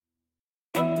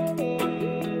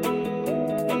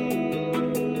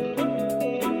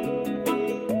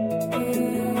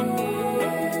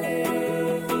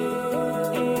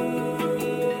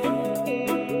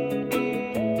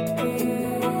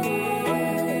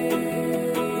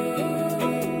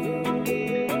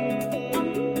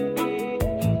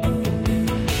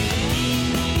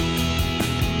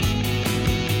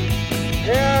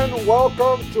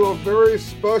welcome to a very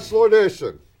special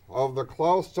edition of the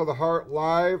Klaus to the Heart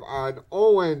Live on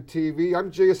ONTV.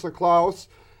 I'm Jason Klaus,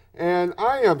 and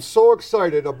I am so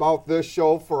excited about this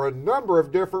show for a number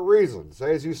of different reasons.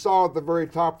 As you saw at the very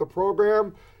top of the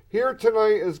program, here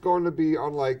tonight is going to be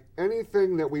unlike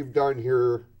anything that we've done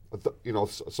here,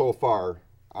 so far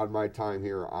on my time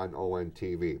here on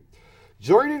ONTV.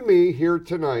 Joining me here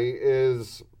tonight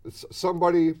is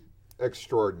somebody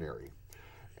extraordinary.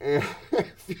 And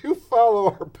if you follow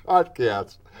our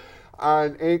podcast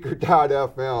on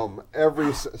Anchor.fm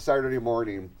every Saturday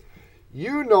morning,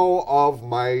 you know of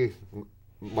my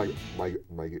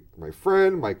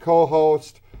friend, my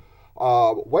co-host,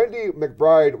 Wendy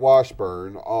McBride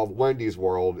Washburn of Wendy's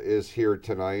World is here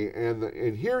tonight.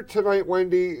 And here tonight,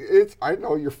 Wendy, I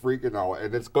know you're freaking out,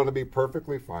 and it's going to be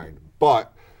perfectly fine.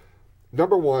 But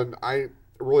number one, I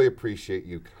really appreciate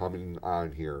you coming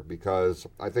on here because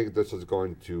I think this is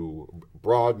going to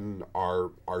broaden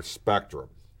our spectrum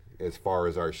as far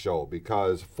as our show.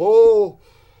 Because full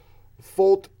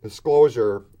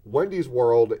disclosure, Wendy's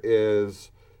World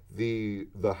is the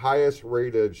highest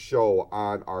rated show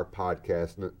on our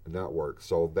podcast network.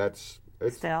 So it's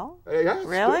still? Yeah,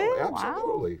 really? Still,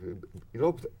 absolutely. Wow. You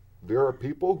know, there are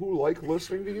people who like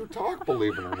listening to you talk,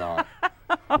 believe it or not.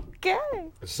 Okay.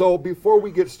 So before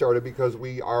we get started, because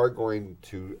we are going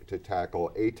to tackle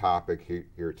a topic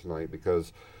here tonight,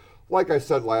 because like I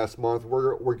said last month,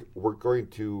 we're going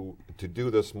to do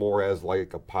this more as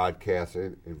like a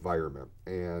podcast environment,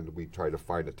 and we try to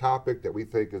find a topic that we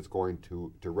think is going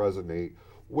to resonate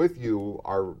with you,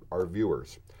 our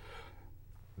viewers.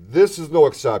 This is no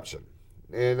exception,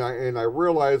 and I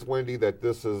realize, Wendy, that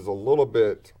this is a little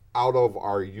bit out of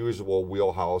our usual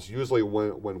wheelhouse. Usually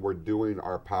when we're doing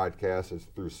our podcast, it's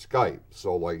through Skype.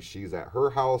 So like she's at her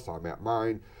house, I'm at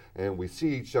mine, and we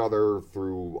see each other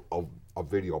through a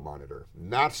video monitor.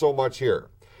 Not so much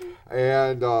here.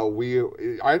 And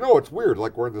I know it's weird,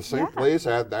 like we're in the same place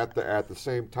at the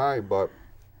same time, but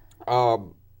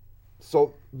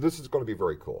so this is going to be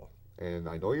very cool. And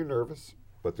I know you're nervous,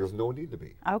 but there's no need to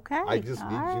be. Okay. I just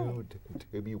need you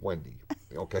to be Wendy.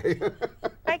 Okay?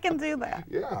 I can do that.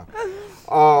 Yeah.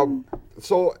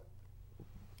 So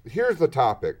here's the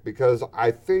topic, because I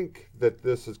think that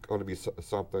this is going to be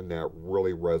something that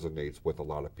really resonates with a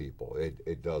lot of people.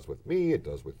 It does with me. It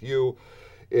does with you.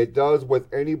 It does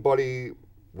with anybody,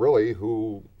 really,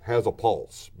 who has a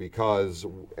pulse, because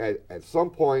at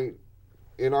some point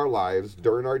in our lives,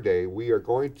 during our day, we are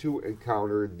going to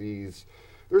encounter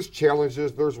there's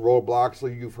challenges, there's roadblocks. So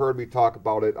you've heard me talk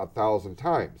about it 1,000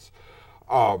 times.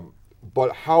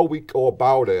 But how we go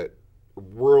about it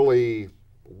really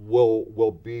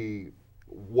will be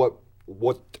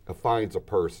what defines a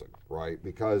person, right?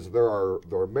 Because there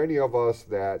are many of us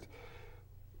that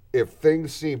if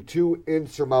things seem too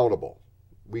insurmountable,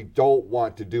 we don't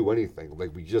want to do anything.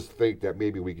 Like we just think that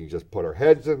maybe we can just put our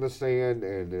heads in the sand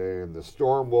and the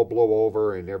storm will blow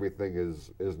over and everything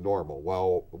is normal.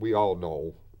 Well, we all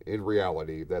know in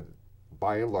reality that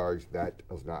by and large that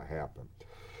does not happen.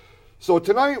 So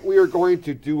tonight we are going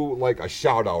to do like a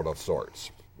shout out of sorts.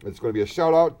 It's going to be a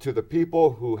shout out to the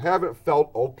people who haven't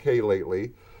felt okay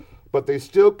lately, but they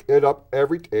still get up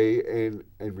every day and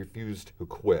refuse to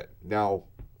quit. Now,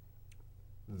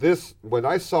 when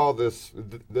I saw this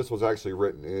was actually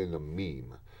written in a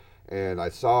meme, and I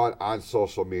saw it on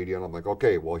social media, and I'm like,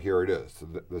 okay, well, here it is.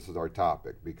 This is our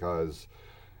topic, because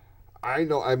I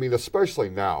know, especially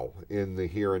now, in the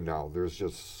here and now, there's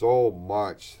just so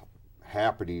much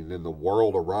happening in the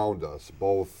world around us,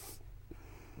 both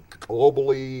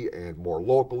globally and more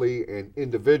locally and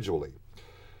individually.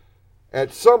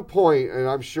 At some point, and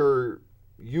I'm sure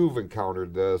you've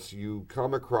encountered this, you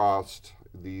come across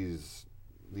these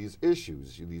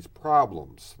issues, these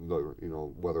problems,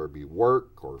 whether it be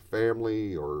work or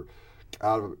family or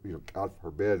God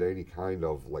forbid any kind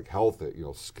of like health,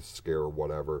 scare or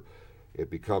whatever. It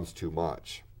becomes too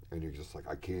much. And you're just like,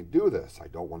 I can't do this. I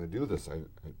don't want to do this. I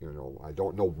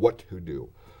don't know what to do.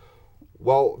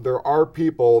 Well, there are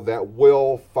people that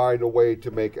will find a way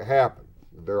to make it happen.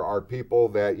 There are people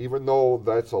that, even though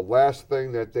that's the last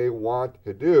thing that they want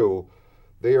to do,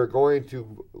 they are going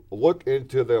to look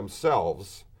into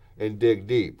themselves and dig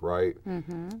deep, right?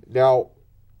 Mm-hmm. Now,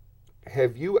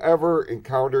 have you ever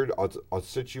encountered a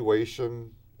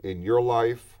situation in your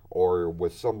life or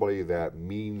with somebody that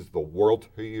means the world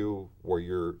to you,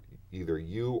 where either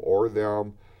you or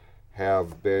them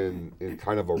have been in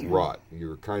kind of a rut?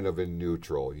 You're kind of in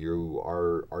neutral. You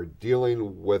are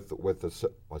dealing with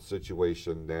a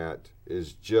situation that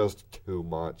is just too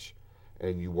much,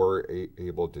 and you were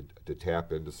able to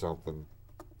tap into something.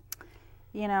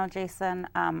 You know, Jason,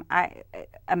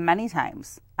 many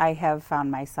times I have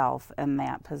found myself in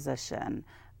that position.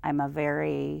 I'm a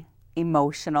very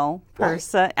emotional What?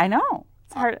 person. I know.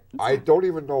 It's hard. I don't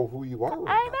even know who you are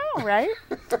right I now. know, right?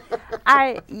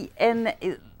 I and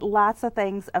lots of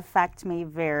things affect me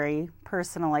very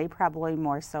personally, probably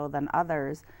more so than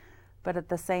others. But at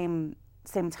the same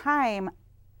time,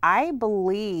 I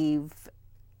believe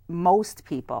most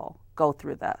people go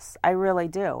through this. I really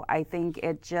do. I think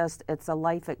it's a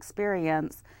life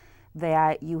experience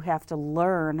that you have to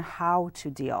learn how to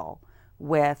deal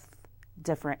with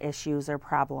different issues or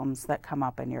problems that come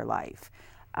up in your life.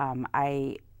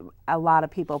 A lot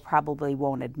of people probably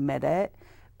won't admit it,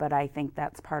 but I think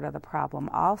that's part of the problem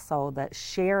also, that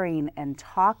sharing and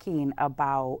talking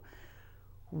about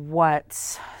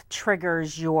what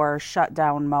triggers your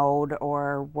shutdown mode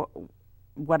or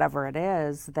whatever it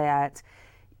is, that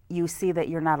you see that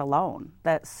you're not alone,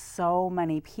 that so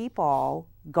many people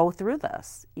go through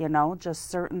this, just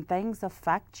certain things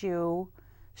affect you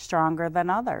stronger than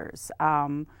others.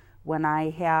 When I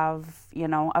have,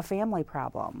 a family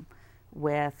problem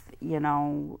with,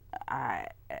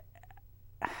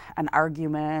 an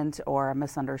argument or a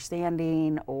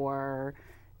misunderstanding or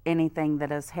anything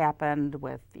that has happened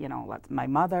with, my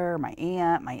mother, my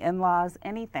aunt, my in-laws,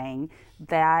 anything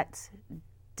that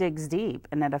digs deep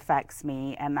and it affects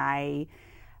me. And I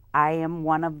am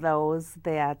one of those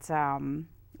that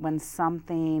when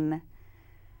something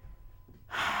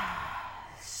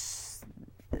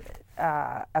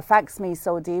affects me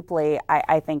so deeply,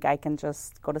 I think I can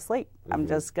just go to sleep. Mm-hmm. I'm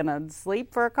just going to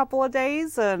sleep for a couple of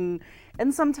days and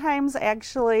sometimes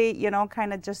actually,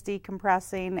 kind of just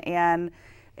decompressing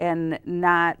and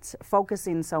not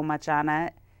focusing so much on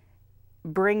it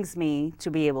brings me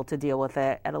to be able to deal with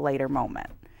it at a later moment.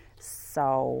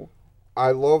 So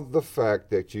I love the fact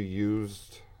that you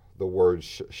used the word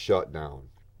shut down.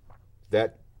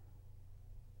 That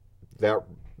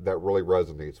really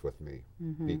resonates with me,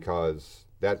 mm-hmm. because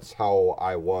that's how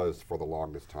I was for the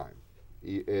longest time.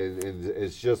 And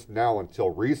it's just now until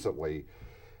recently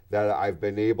that I've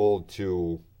been able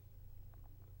to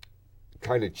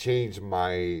kind of change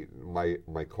my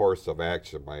course of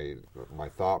action, my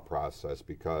thought process,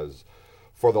 because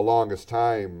for the longest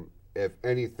time, if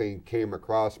anything came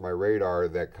across my radar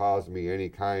that caused me any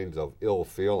kinds of ill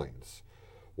feelings,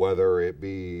 whether it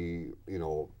be,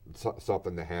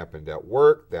 something that happened at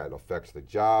work that affects the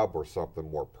job or something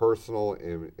more personal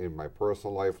in my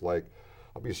personal life, like,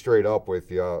 I'll be straight up with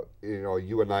you,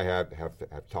 you and I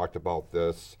have talked about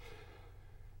this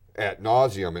ad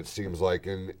nauseum, it seems like,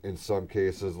 in some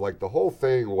cases. Like, the whole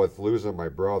thing with losing my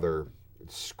brother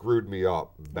screwed me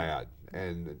up bad,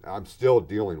 and I'm still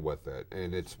dealing with it.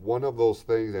 And it's one of those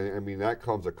things, I mean, that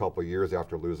comes a couple of years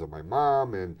after losing my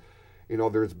mom, and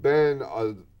there's been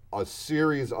a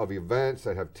series of events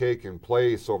that have taken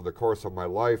place over the course of my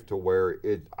life to where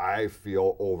I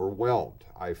feel overwhelmed.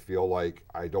 I feel like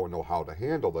I don't know how to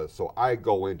handle this, so I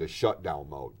go into shutdown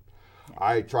mode.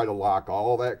 I try to lock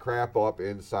all that crap up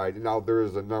inside. Now,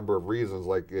 there's a number of reasons,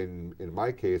 like in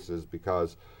my cases,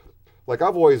 because, like,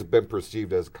 I've always been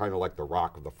perceived as kind of like the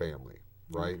rock of the family,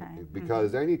 right? Okay.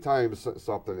 Because mm-hmm. anytime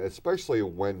something, especially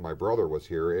when my brother was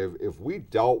here, if we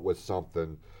dealt with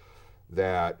something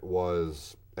that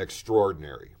was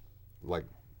extraordinary, like,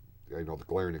 the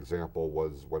glaring example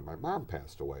was when my mom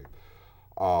passed away,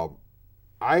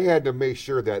 I had to make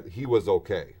sure that he was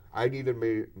okay. I needed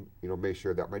to make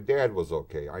sure that my dad was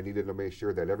okay. I needed to make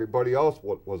sure that everybody else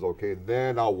was okay.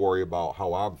 Then I'll worry about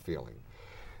how I'm feeling.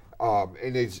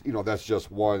 And it's, that's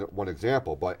just one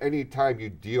example. But anytime you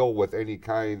deal with any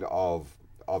kind of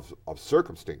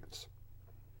circumstance,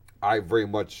 I very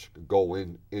much go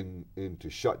into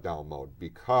shutdown mode,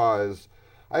 because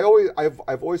I've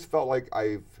always felt like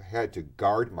I've had to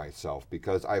guard myself,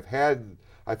 because I've had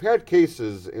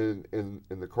cases in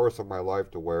the course of my life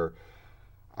to where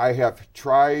I have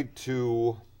tried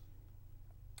to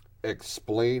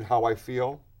explain how I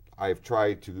feel. I've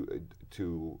tried to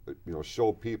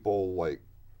show people, like,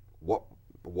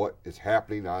 what is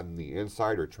happening on the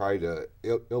inside, or try to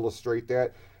illustrate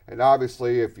that. And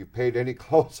obviously, if you paid any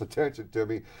close attention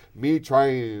to me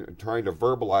trying to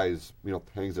verbalize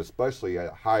things, especially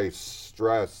at high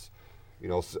stress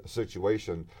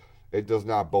situation, it does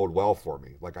not bode well for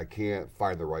me. Like, I can't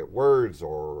find the right words,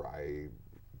 or I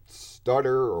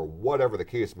stutter, or whatever the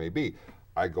case may be.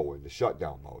 I go into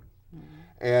shutdown mode. Mm-hmm.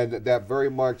 And that very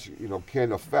much,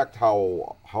 can affect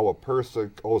how a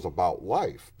person goes about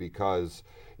life, because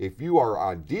if you are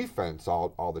on defense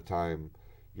all the time,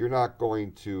 you're not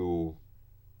going to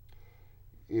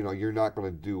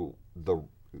do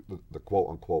the quote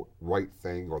unquote right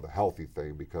thing or the healthy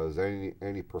thing, because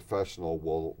any professional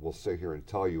will sit here and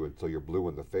tell you until you're blue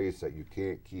in the face that you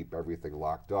can't keep everything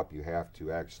locked up. You have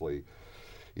to actually,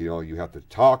 you have to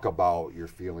talk about your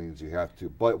feelings. You have to,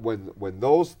 but when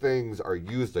those things are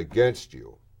used against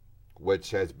you,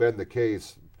 which has been the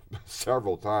case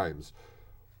several times,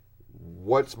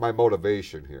 what's my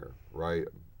motivation here, right?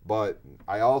 But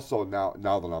I also now that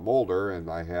I'm older and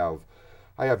I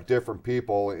have different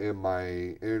people in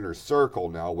my inner circle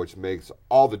now, which makes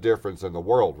all the difference in the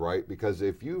world, right? Because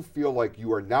if you feel like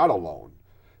you are not alone,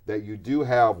 that you do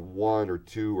have one or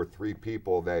two or three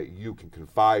people that you can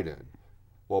confide in,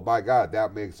 well, by God,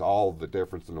 that makes all the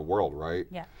difference in the world, right?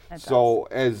 Yeah. So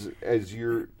as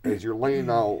you're laying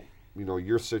out,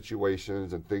 your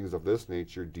situations and things of this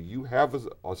nature, do you have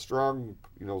a strong,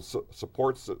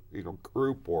 support,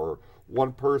 group, or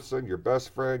one person, your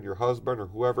best friend, your husband, or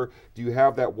whoever? Do you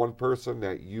have that one person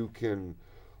that you can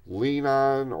lean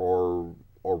on or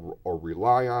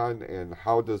rely on? And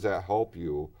how does that help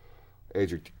you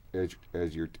as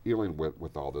you're dealing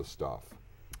with all this stuff?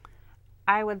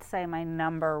 I would say my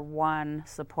number one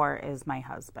support is my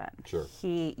husband. Sure.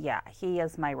 He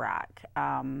is my rock.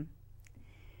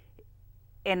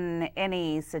 In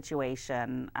any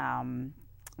situation,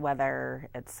 whether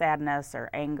it's sadness or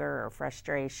anger or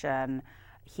frustration,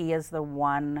 he is the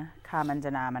one common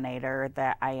denominator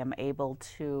that I am able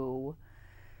to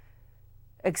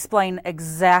explain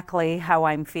exactly how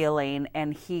I'm feeling,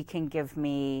 and he can give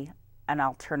me an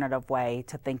alternative way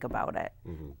to think about it,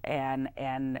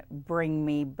 and bring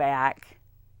me back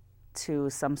to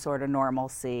some sort of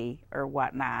normalcy or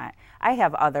whatnot. I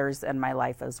have others in my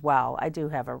life as well. I do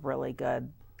have a really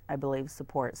good, I believe,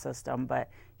 support system, but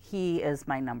he is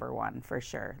my number one for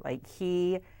sure. Like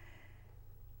he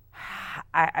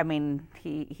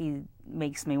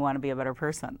makes me want to be a better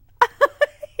person.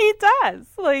 He does.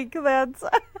 Like that's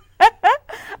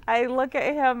I look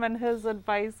at him and his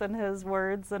advice and his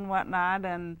words and whatnot,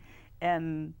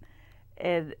 and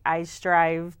I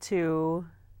strive to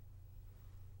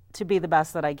be the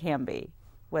best that I can be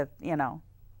with,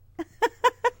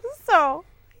 So,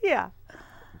 yeah.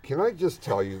 Can I just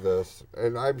tell you this?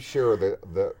 And I'm sure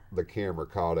that the camera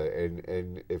caught it.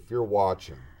 And if you're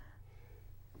watching,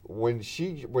 when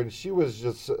she was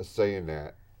just saying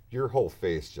that, your whole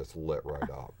face just lit right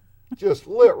up. Just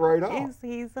lit right up.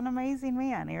 He's an amazing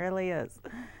man. He really is.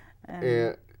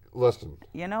 And listen.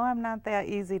 I'm not that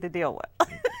easy to deal with.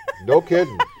 No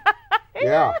kidding.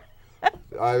 Yeah.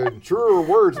 Truer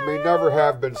words may never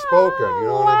have been spoken. You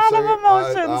know what I'm saying? A lot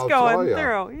of emotions going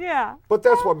through. Yeah. But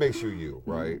that's what makes you,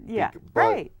 right? Yeah. But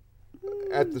right.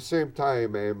 At the same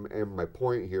time, and my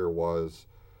point here was,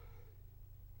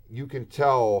 you can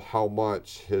tell how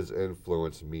much his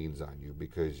influence means on you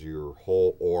because your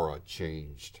whole aura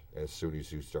changed as soon as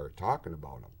you started talking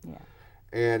about him. Yeah.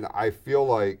 And I feel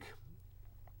like,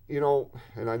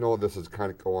 and I know this is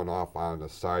kind of going off on a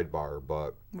sidebar,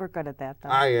 but we're good at that, though.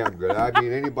 I am good. I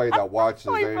mean, anybody that watches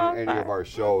any of our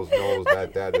shows knows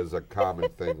that is a common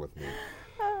thing with me.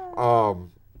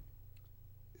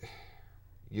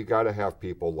 You got to have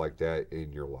people like that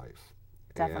in your life.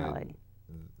 Definitely. And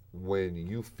when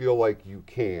you feel like you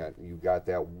can't, you got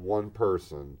that one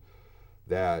person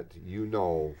that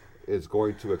is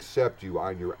going to accept you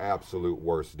on your absolute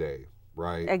worst day,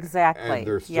 right? Exactly. And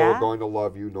they're still going to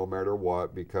love you no matter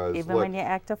what, because even when you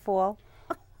act a fool.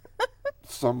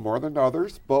 Some more than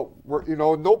others, but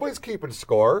nobody's keeping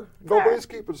score. Nobody's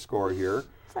keeping score here.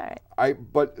 Sorry.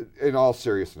 But in all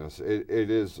seriousness, it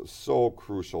is so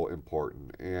crucial,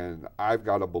 important, and I've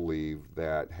got to believe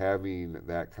that having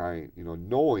that kind,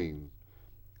 knowing,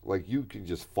 like, you can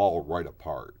just fall right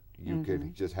apart. You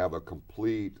can just have a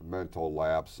complete mental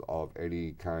lapse of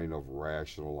any kind of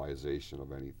rationalization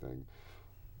of anything.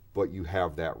 But you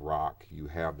have that rock, you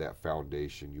have that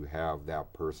foundation, you have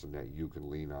that person that you can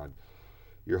lean on.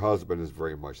 Your husband is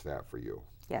very much that for you.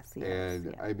 Yes, he is.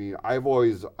 And I mean, I've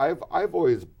always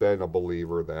been a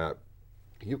believer that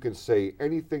you can say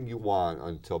anything you want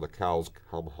until the cows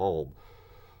come home.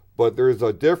 But there's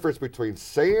a difference between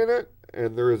saying it,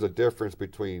 and there is a difference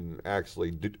between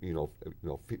actually,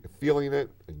 feeling it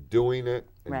and doing it.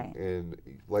 And, right. And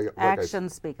like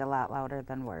actions speak a lot louder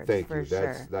than words. Thank you.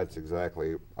 Sure. That's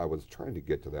exactly. I was trying to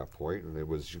get to that point, and it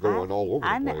was going all over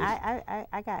the place.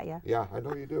 I got you. Yeah, I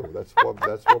know you do. That's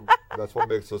what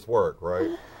makes this work, right?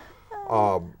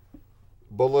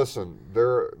 But listen,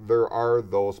 there are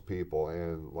those people,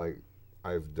 and like,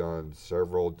 I've done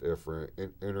several different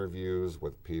interviews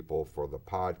with people for the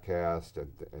podcast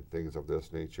and things of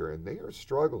this nature, and they are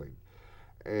struggling.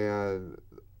 And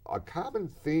a common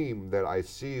theme that I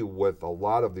see with a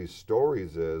lot of these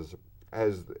stories is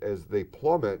as they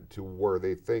plummet to where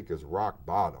they think is rock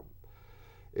bottom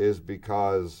is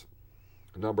because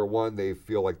number one, they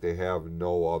feel like they have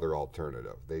no other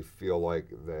alternative. They feel like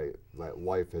that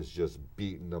life has just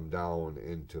beaten them down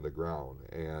into the ground,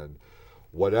 and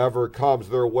whatever comes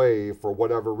their way for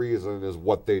whatever reason is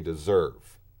what they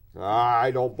deserve.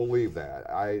 I don't believe that.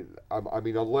 I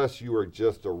mean, unless you are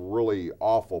just a really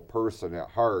awful person at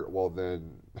heart, well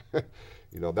then,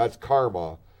 that's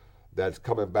karma that's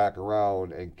coming back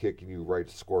around and kicking you right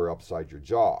square upside your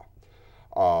jaw.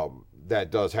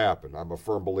 That does happen. I'm a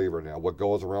firm believer now. What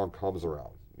goes around comes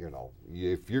around.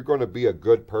 If you're going to be a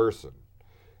good person,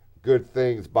 good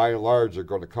things by and large are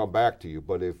going to come back to you.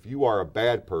 But if you are a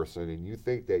bad person and you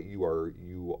think that you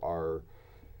are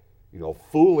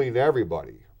fooling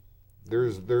everybody,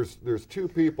 there's two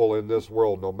people in this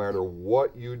world. No matter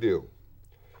what you do,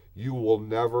 you will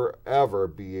never ever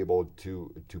be able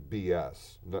to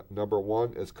BS. Number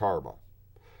one is karma.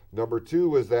 Number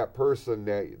two is that person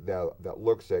that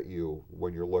looks at you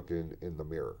when you're looking in the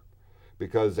mirror.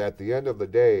 Because at the end of the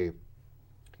day,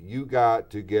 you got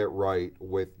to get right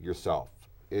with yourself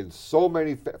in so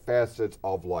many facets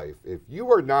of life. If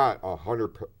you are not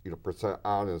 100%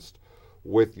 honest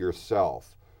with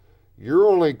yourself, you're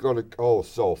only going to go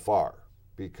so far.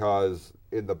 Because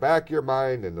in the back of your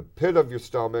mind, in the pit of your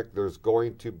stomach, there's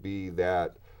going to be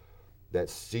that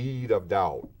seed of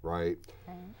doubt, right?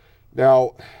 Okay.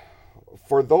 Now,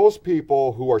 for those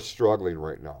people who are struggling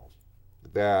right now,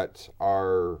 that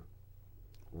are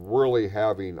really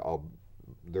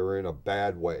they're in a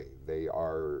bad way.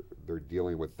 They're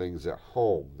dealing with things at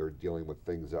home. They're dealing with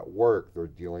things at work. They're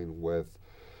dealing with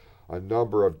a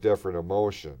number of different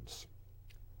emotions.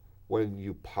 When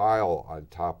you pile on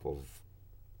top of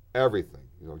everything,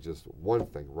 just one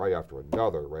thing right after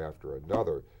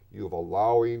another, you're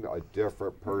allowing a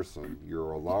different person,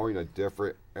 you're allowing a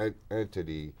different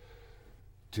entity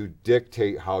to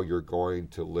dictate how you're going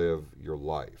to live your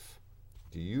life.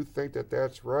 Do you think that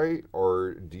that's right?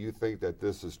 Or do you think that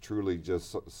this is truly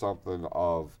just something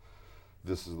of,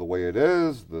 this is the way it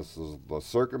is, this is the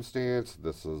circumstance,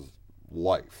 this is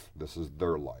life, this is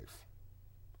their life?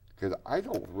 Because I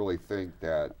don't really think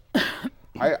that,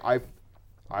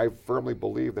 I firmly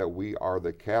believe that we are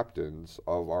the captains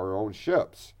of our own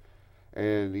ships.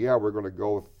 And yeah, we're going to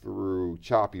go through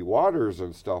choppy waters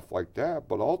and stuff like that,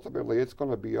 but ultimately it's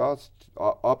going to be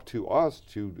up to us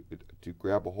to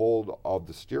grab a hold of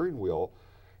the steering wheel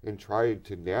and try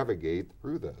to navigate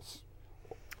through this.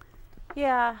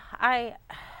 Yeah, I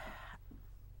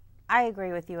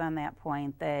agree with you on that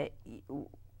point, that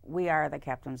we are the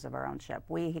captains of our own ship.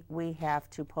 We have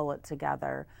to pull it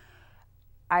together.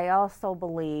 I also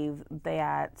believe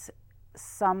that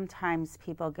sometimes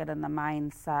people get in the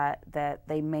mindset that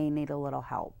they may need a little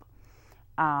help.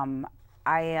 I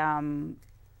am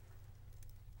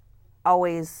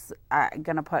always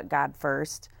going to put God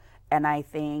first, and I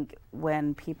think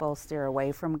when people steer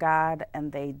away from God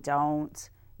and they don't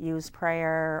use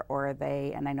prayer,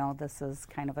 and I know this is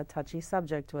kind of a touchy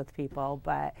subject with people,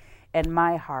 but in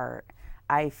my heart,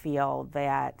 I feel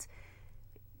that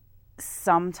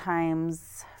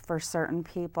sometimes for certain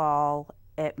people,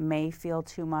 it may feel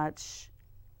too much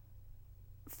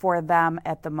for them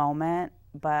at the moment,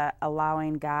 but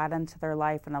allowing God into their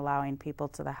life and allowing people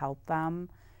to help them,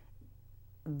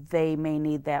 they may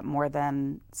need that more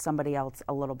than somebody else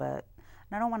a little bit.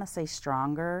 And I don't want to say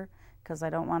stronger, because I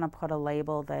don't want to put a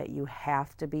label that you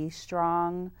have to be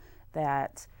strong,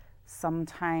 that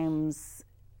sometimes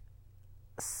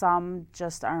some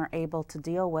just aren't able to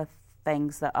deal with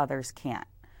things that others can't.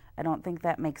 I don't think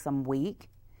that makes them weak.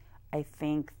 I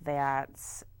think that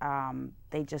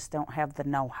they just don't have the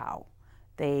know-how.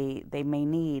 They may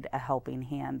need a helping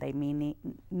hand. They may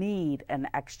need an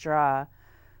extra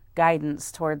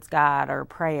guidance towards God or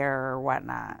prayer or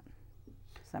whatnot.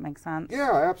 Does that make sense?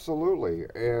 Yeah, absolutely.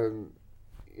 And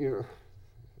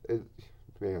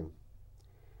man,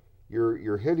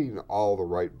 you're hitting all the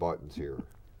right buttons here.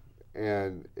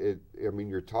 And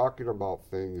you're talking about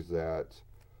things that,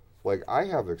 like, I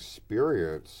have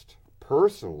experienced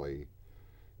personally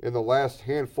in the last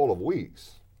handful of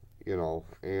weeks,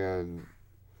 and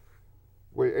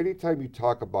anytime you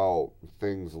talk about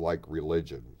things like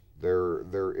religion,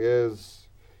 there is,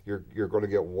 you're going to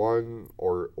get one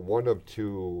of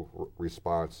two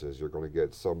responses. You're going to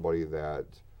get somebody that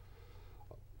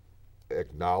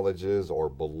acknowledges or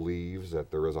believes that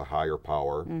there is a higher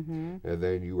power, and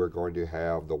then you are going to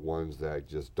have the ones that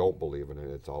just don't believe in it.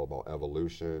 It's all about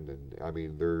evolution,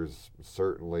 and there's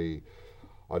certainly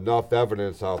enough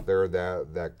evidence out there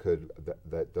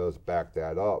that does back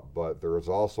that up. But there's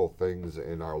also things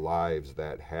in our lives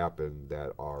that happen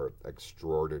that are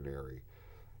extraordinary,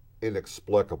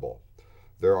 inexplicable.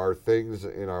 There are things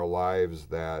in our lives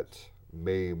that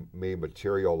may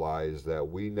materialize that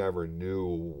we never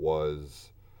knew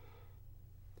was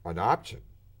an option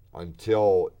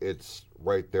until it's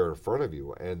right there in front of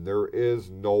you, and there is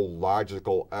no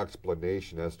logical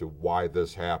explanation as to why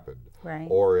this happened, Right.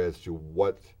 or as to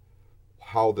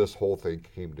how this whole thing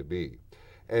came to be.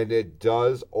 And it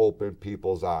does open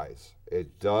people's eyes.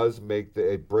 It does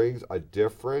it brings a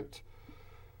different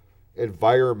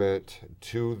environment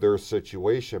to their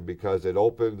situation, because it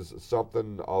opens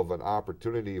something of an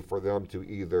opportunity for them to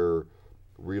either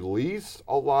release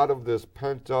a lot of this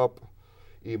pent up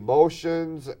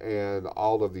emotions and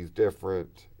all of these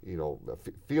different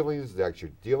feelings that you're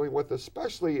dealing with,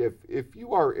 especially if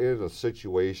you are in a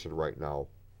situation right now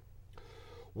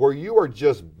where you are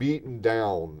just beaten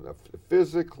down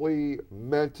physically,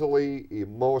 mentally,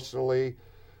 emotionally.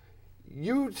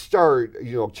 You start,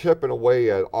 chipping away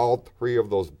at all three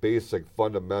of those basic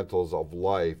fundamentals of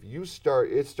life.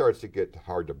 It starts to get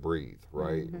hard to breathe,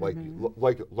 right? Mm-hmm.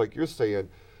 Like you're saying,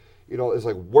 it's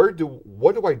like, what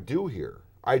do I do here?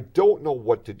 I don't know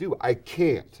what to do. I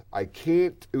can't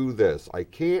do this. I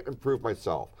can't improve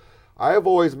myself. I have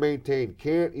always maintained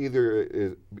can't either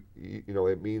is,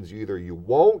 it means either you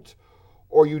won't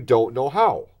or you don't know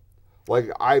how. Like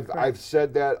I've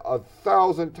said that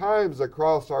 1,000 times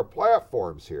across our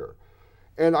platforms here.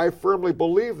 And I firmly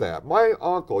believe that. My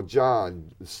Uncle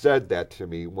John said that to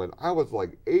me when I was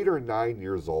like 8 or 9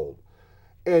 years old.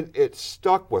 And it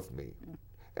stuck with me.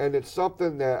 And it's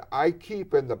something that I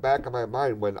keep in the back of my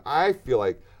mind when I feel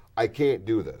like I can't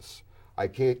do this. I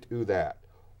can't do that.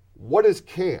 What is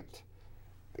can't?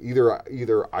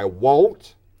 Either I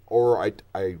won't or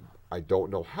I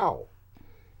don't know how.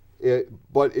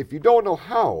 But if you don't know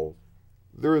how,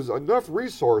 there's enough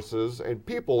resources and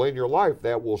people in your life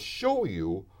that will show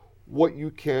you what you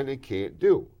can and can't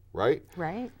do, right?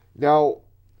 Right. Now,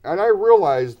 and I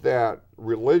realize that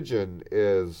religion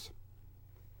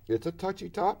it's a touchy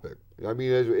topic. I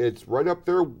mean, it's right up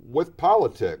there with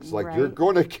politics. Like you're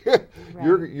going to get,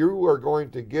 you are going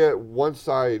to get one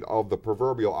side of the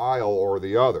proverbial aisle or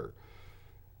the other.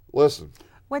 Listen.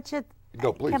 Which it.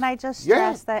 No, please. Can I just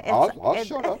stress that? I'll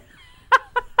shut up.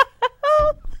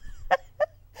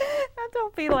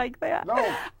 Don't be like that.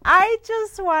 No. I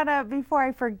just want to, before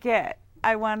I forget,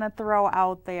 I want to throw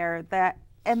out there that,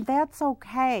 and that's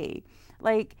okay.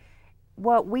 Like,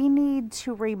 what we need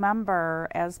to remember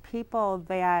as people,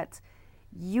 that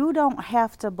you don't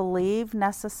have to believe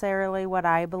necessarily what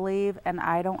I believe, and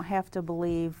I don't have to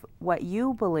believe what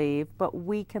you believe, but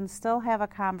we can still have a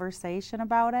conversation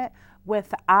about it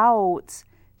without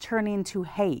turning to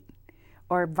hate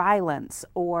or violence.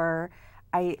 Or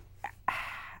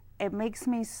it makes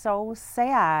me so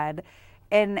sad.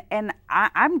 And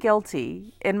I'm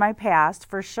guilty in my past,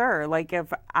 for sure. Like,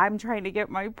 if I'm trying to get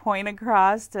my point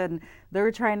across and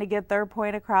they're trying to get their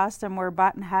point across and we're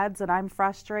butting heads and I'm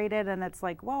frustrated, and it's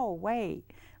like, whoa, wait.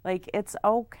 Like, it's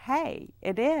okay.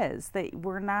 It is that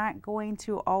we're not going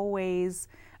to always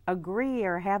agree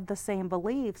or have the same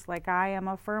beliefs. Like, I am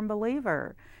a firm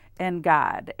believer in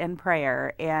God and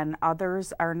prayer, and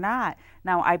others are not.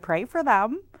 Now, I pray for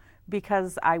them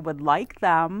because I would like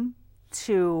them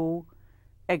to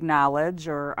acknowledge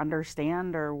or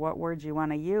understand, or what word you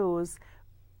want to use,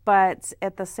 but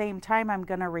at the same time, I'm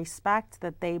going to respect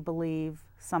that they believe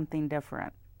something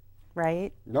different,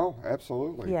 right? No,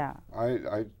 absolutely. Yeah.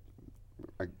 I'm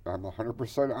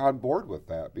 100% on board with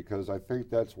that, because I think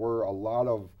that's where a lot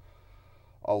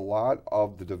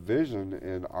of the division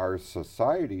in our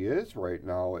society is right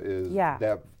now, is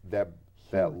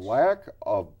that lack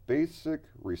of basic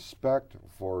respect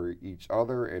for each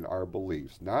other and our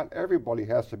beliefs. Not everybody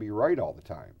has to be right all the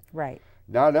time. Right.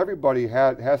 Not everybody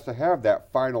has to have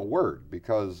that final word,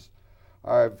 because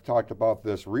I've talked about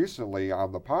this recently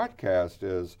on the podcast,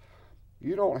 is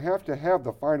you don't have to have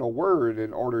the final word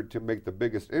in order to make the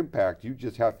biggest impact. You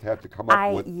just have to come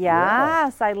up with...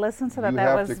 Yes, I listened to that.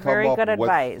 That was very good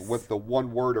advice. With the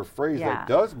one word or phrase that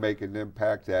does make an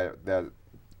impact, that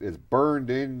is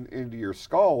burned into your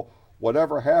skull.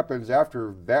 Whatever happens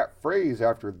after that phrase,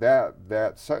 after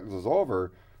that sentence is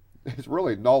over, is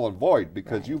really null and void,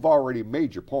 because you've already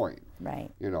made your point.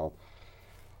 Right.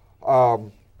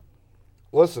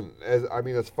 Listen,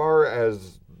 as far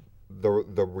as the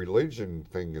religion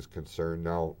thing is concerned,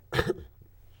 now,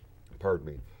 pardon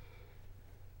me,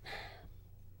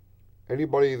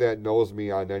 anybody that knows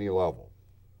me on any level,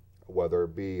 whether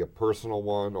it be a personal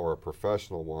one or a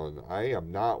professional one, I am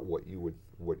not what you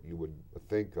what you would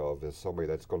think of as somebody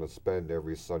that's going to spend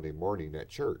every Sunday morning at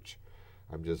church.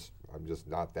 I'm just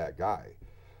not that guy.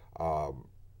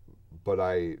 But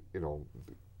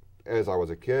as I was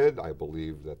a kid, I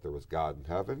believed that there was God in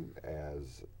heaven.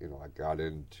 As I got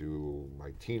into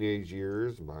my teenage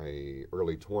years, my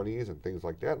early 20s, and things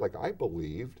like that, like I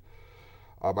believed.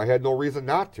 I had no reason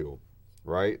not to,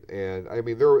 right? And I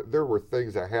mean, there were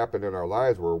things that happened in our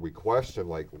lives where we questioned,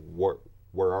 like,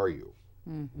 where are you?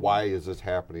 Mm-hmm. Why is this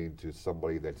happening to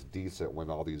somebody that's decent when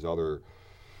all these other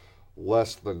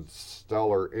less than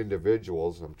stellar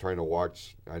individuals? I'm trying to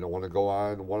watch. I don't want to go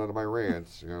on one of my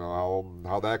rants.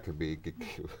 How that could be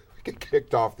get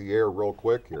kicked off the air real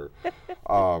quick here.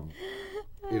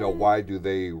 Why do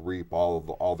they reap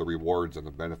all the rewards and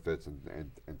the benefits and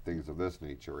things of this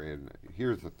nature? And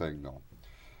here's the thing, though.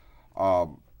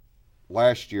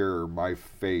 Last year, my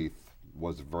faith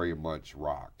was very much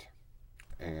rocked,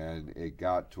 and it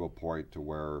got to a point to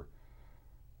where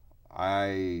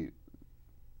I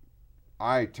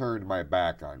turned my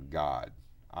back on God.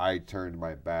 I turned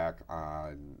my back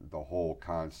on the whole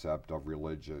concept of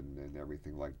religion and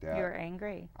everything like that. You were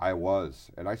angry. I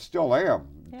was, and I still am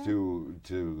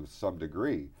to some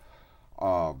degree.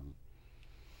 But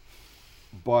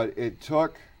it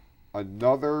took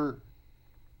another,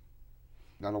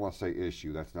 I don't want to say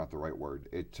issue, that's not the right word.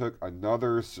 It took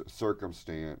another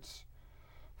circumstance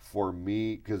for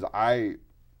me, because I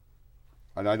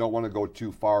don't want to go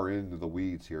too far into the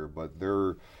weeds here, but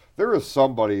there is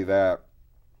somebody that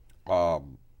I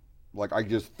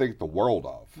just think the world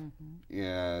of, mm-hmm.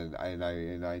 and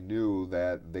I knew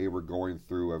that they were going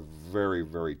through a very,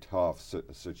 very tough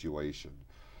situation,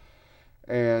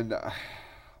 and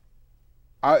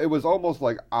it was almost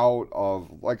like out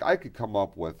of, like, I could come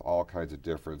up with all kinds of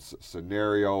different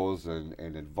scenarios and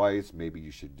advice. Maybe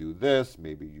you should do this,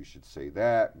 maybe you should say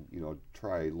that,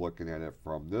 try looking at it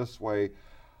from this way.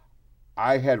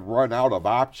 I had run out of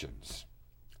options.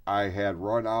 I had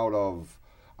run out of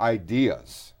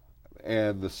ideas,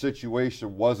 and the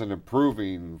situation wasn't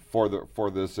improving for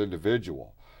this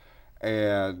individual.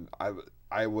 And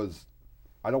I was,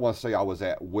 I don't want to say I was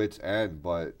at wit's end,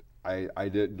 but I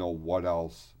didn't know what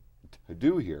else to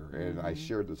do here. And mm-hmm. I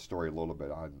shared the story a little bit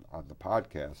on the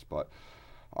podcast, but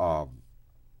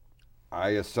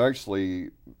I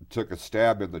essentially took a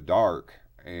stab in the dark,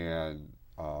 and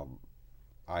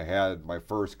I had my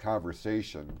first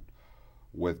conversation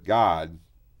with God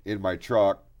in my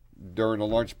truck during a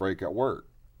lunch break at work.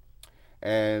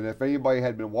 And if anybody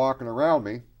had been walking around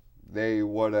me, they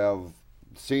would have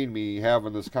seen me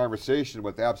having this conversation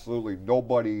with absolutely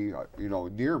nobody,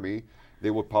 near me.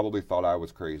 They would probably thought I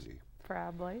was crazy.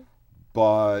 Probably.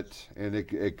 But, and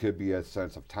it could be a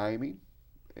sense of timing.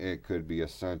 It could be a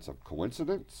sense of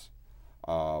coincidence.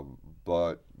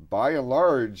 But by and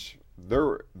large,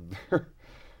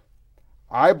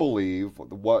 I believe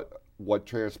what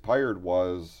transpired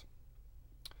was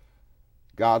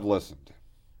God listened.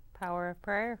 Power of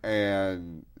prayer.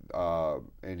 And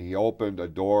he opened a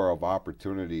door of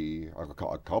opportunity,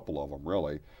 a couple of them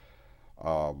really,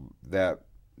 that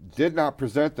did not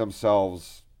present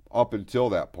themselves up until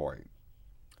that point.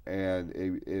 And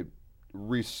it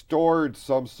restored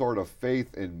some sort of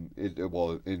faith in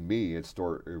me. It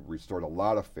restored a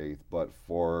lot of faith, but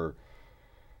for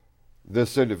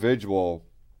this individual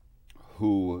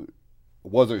who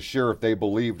wasn't sure if they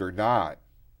believed or not,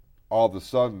 all of a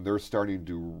sudden they're starting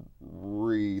to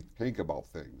rethink about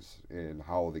things and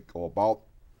how they go about,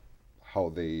 how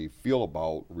they feel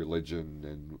about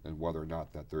religion and whether or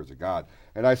not that there's a God.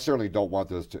 And I certainly don't want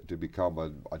this to become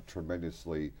a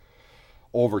tremendously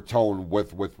overtone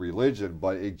with religion,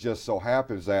 but it just so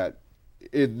happens that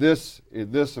in this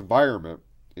environment,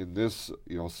 in this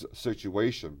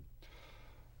situation,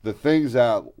 the things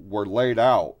that were laid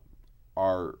out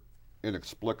are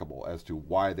inexplicable as to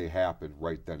why they happened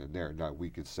right then and there. Now, we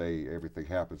could say everything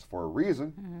happens for a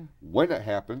reason, mm-hmm. when it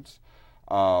happens,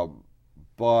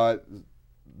 but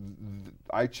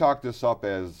I chalk this up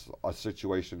as a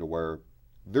situation to where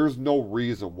there's no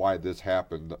reason why this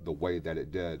happened the way that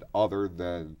it did, other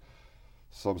than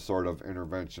some sort of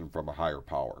intervention from a higher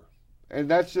power. And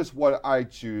that's just what I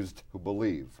choose to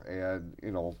believe. And,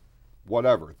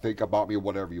 whatever. Think about me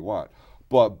whatever you want.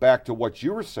 But back to what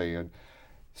you were saying,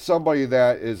 somebody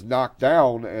that is knocked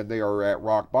down and they are at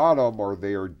rock bottom, or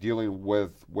they are dealing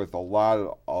with a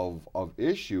lot of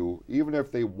issue, even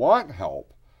if they want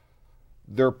help,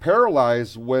 they're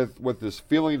paralyzed with this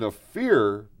feeling of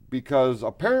fear, because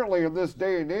apparently in this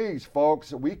day and age,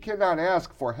 folks, we cannot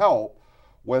ask for help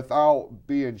without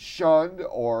being shunned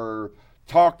or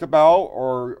talked about,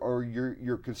 or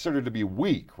you're considered to be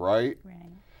weak, right?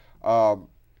 Right.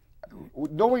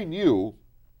 knowing you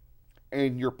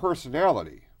and your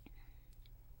personality,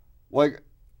 like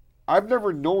I've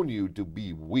never known you to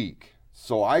be weak.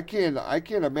 So I can't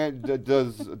imagine.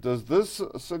 Does this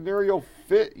scenario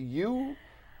fit you?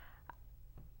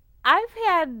 I've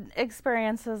had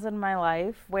experiences in my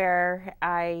life where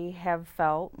I have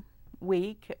felt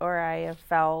weak, or I have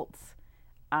felt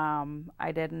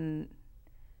I didn't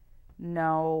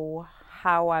know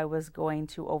how I was going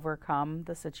to overcome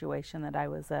the situation that I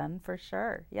was in, for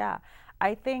sure. Yeah.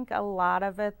 I think a lot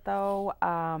of it, though,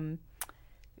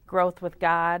 growth with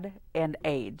God and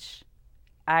age.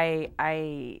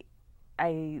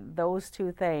 Those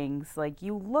two things, like,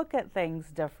 you look at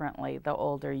things differently the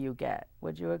older you get.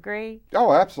 Would you agree?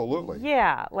 Oh, absolutely.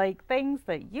 Yeah, like things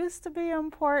that used to be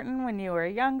important when you were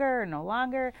younger are no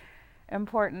longer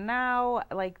important now.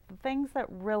 Like the things that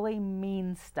really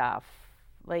mean stuff,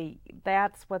 like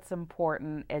that's what's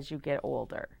important as you get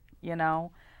older, you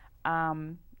know?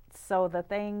 So the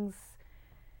things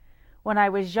when I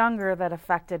was younger that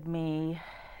affected me,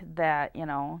 that,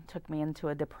 took me into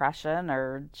a depression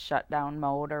or shutdown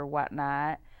mode or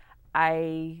whatnot,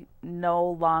 I no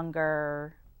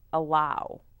longer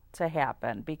allow to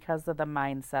happen because of the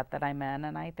mindset that I'm in,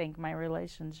 and I think my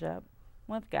relationship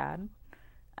with God.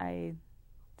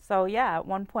 So yeah, at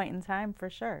one point in time, for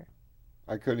sure.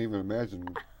 I couldn't even imagine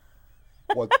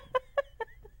what.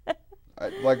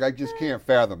 I just can't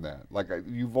fathom that.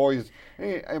 You've always.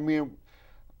 I mean,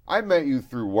 I met you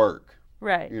through work.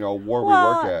 Right. Where we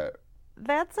Well, work at.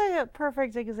 That's a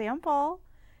perfect example.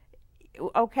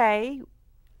 Okay.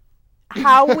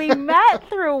 How we met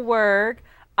through work,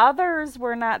 others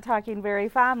were not talking very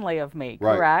fondly of me,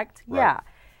 correct? Right. Yeah.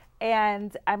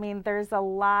 And I mean, there's a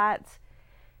lot.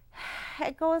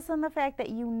 It goes in the fact that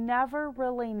you never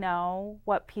really know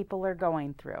what people are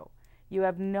going through. You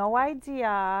have no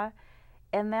idea.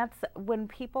 And that's when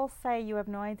people say you have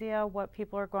no idea what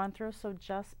people are going through, so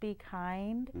just be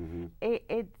kind. Mm-hmm.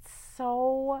 It's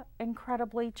so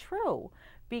incredibly true,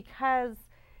 because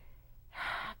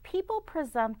people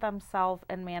present themselves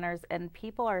in manners, and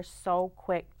people are so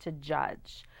quick to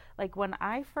judge. Like when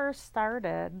I first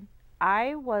started,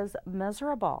 I was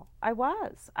miserable. I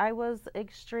was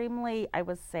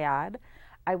sad.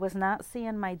 I was not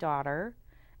seeing my daughter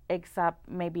except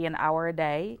maybe an hour a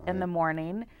day in the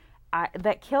morning. What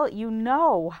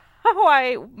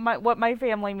my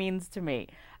family means to me.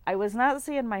 I was not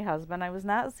seeing my husband. I was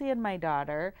not seeing my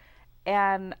daughter.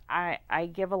 And I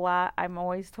give a lot. I'm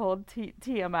always told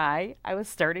TMI. I was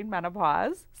starting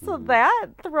menopause. So that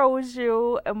throws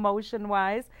you emotion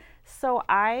wise. So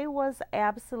I was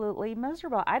absolutely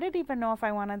miserable. I didn't even know if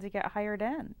I wanted to get hired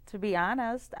in. To be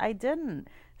honest, I didn't.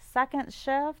 Second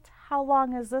shift, how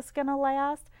long is this going to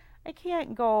last? I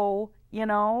can't go,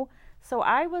 So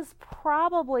I was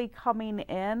probably coming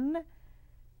in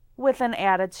with an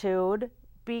attitude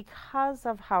because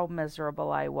of how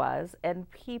miserable I was, and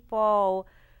people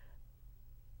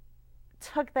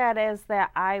took that as that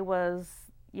I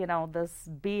was, this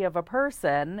bee of a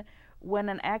person, when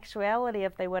in actuality,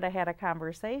 if they would have had a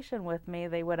conversation with me,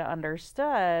 they would have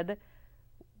understood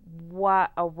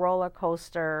what a roller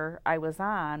coaster I was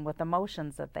on with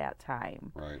emotions at that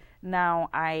time. Right. Now,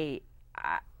 I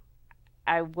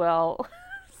will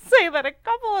say that a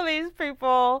couple of these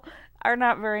people are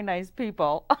not very nice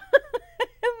people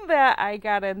that I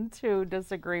got into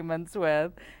disagreements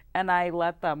with, and I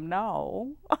let them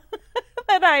know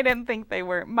that I didn't think they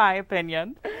were, my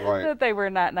opinion, right, that they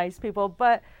were not nice people.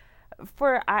 But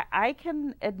I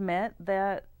can admit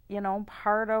that,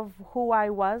 part of who I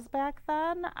was back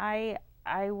then, I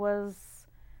was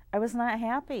not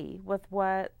happy with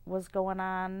what was going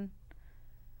on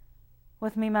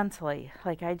with me mentally.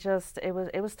 Like it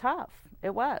was tough.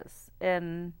 It was.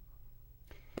 And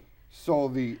so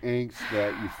the angst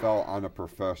that you felt on a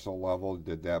professional level,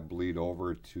 did that bleed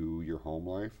over to your home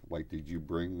life? Like, did you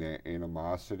bring that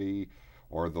animosity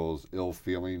or those ill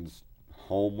feelings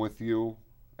home with you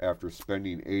after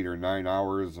spending 8 or 9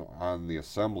 hours on the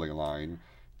assembly line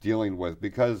dealing with?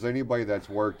 Because anybody that's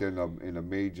worked in a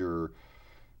major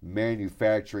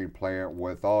manufacturing plant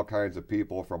with all kinds of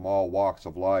people from all walks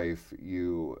of life,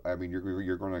 you're going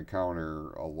to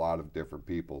encounter a lot of different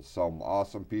people, some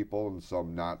awesome people and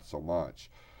some not so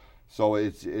much. So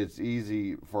it's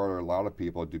easy for a lot of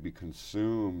people to be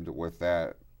consumed with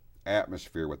that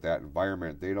atmosphere, with that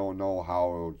environment. They don't know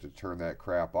how to turn that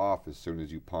crap off. As soon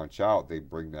as you punch out, they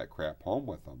bring that crap home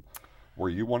with them. Were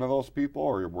you one of those people,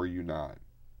 or were you not?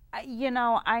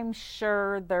 I'm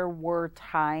sure there were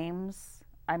times.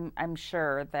 I'm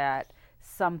sure that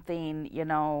something,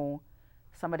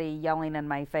 somebody yelling in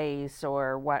my face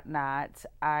or whatnot,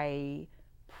 I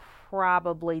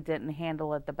probably didn't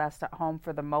handle it the best at home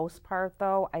for the most part,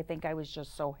 though. I think I was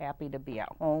just so happy to be at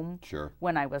home Sure.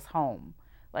 when I was home.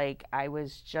 Like, I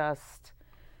was just,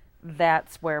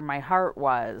 that's where my heart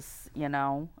was, you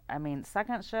know. I mean,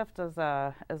 second shift is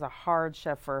a hard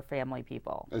shift for family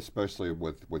people. Especially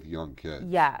with young kids.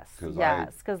 Yes,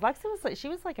 yes. Because Lexi she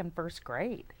was like in first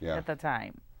grade at the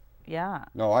time. Yeah.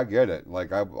 No, I get it.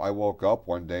 Like, I woke up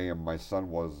one day and my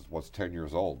son was 10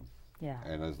 years old. Yeah.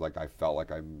 And it's like I felt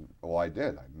like I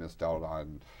did. I missed out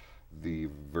on the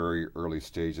very early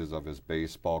stages of his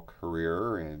baseball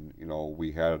career. And, you know,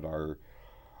 we had our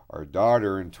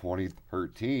daughter in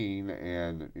 2013,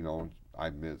 and, you know, I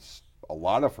missed a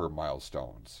lot of her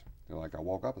milestones. You know, like, I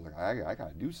woke up and was like, I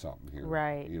got to do something here.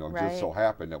 Right. You know, right. just so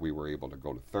happened that we were able to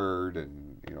go to third,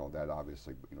 and, you know, that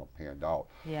obviously, you know, panned out.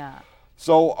 Yeah.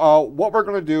 So what we're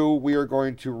going to do, we are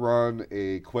going to run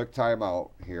a quick timeout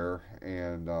here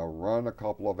and run a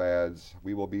couple of ads.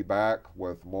 We will be back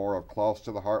with more of Close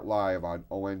to the Heart Live on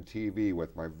ONTV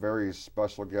with my very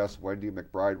special guest, Wendy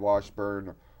McBride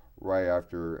Washburn, right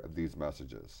after these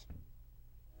messages.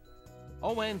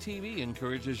 ONTV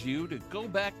encourages you to go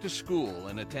back to school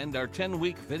and attend our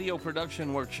 10-week video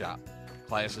production workshop.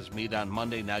 Classes meet on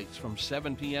Monday nights from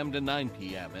 7 p.m. to 9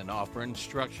 p.m. and offer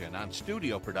instruction on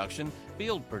studio production,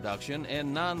 field production,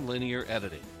 and non-linear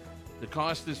editing. The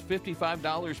cost is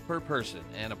 $55 per person,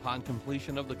 and upon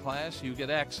completion of the class, you get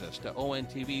access to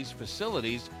ONTV's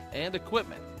facilities and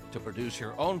equipment to produce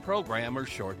your own program or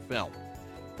short film.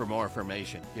 For more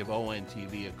information, give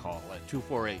ONTV a call at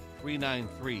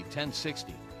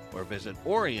 248-393-1060 or visit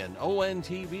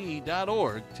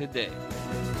orionontv.org today.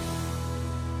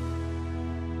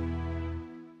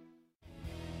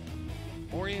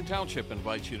 Orion Township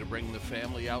invites you to bring the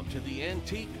family out to the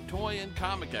Antique, Toy, and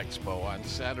Comic Expo on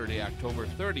Saturday, October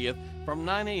 30th from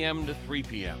 9 a.m. to 3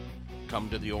 p.m. Come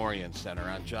to the Orion Center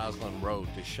on Joslyn Road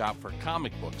to shop for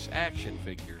comic books, action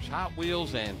figures, Hot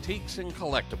Wheels, antiques, and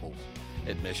collectibles.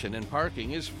 Admission and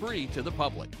parking is free to the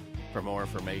public. For more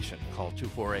information, call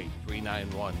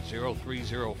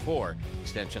 248-391-0304,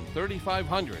 extension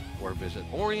 3500, or visit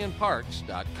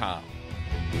orionparks.com.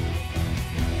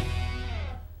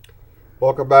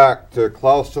 Welcome back to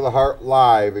Close to the Heart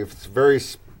Live. It's a very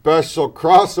special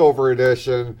crossover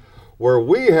edition where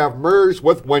we have merged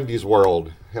with Wendy's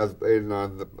World.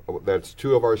 That's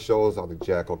two of our shows on the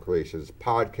Jackal Creations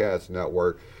podcast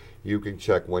network. You can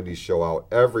check Wendy's show out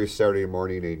every Saturday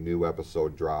morning. A new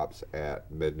episode drops at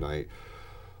midnight.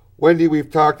 Wendy, we've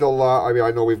talked a lot. I mean,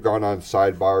 I know we've gone on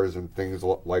sidebars and things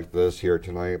like this here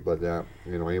tonight, but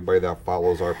anybody that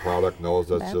follows our product knows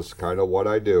that's just kind of what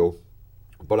I do.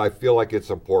 But I feel like it's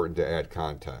important to add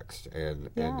context and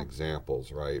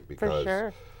examples, right? Because,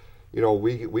 for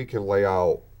sure. We can lay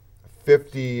out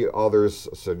 50 other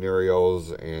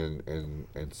scenarios and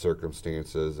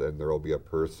circumstances, and there will be a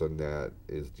person that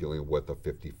is dealing with the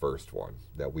 51st one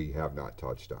that we have not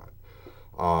touched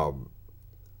on.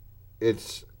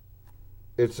 It's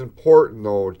important,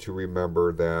 though, to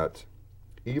remember that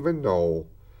even though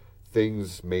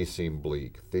things may seem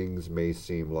bleak, things may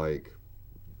seem like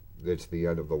it's the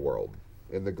end of the world,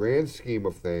 in the grand scheme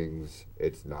of things,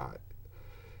 it's not.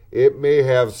 It may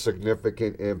have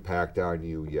significant impact on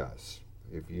you, yes.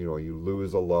 If you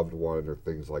lose a loved one or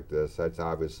things like this, that's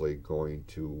obviously going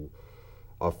to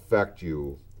affect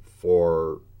you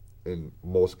in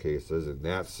most cases, in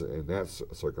that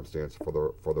circumstance,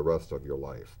 for the rest of your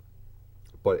life.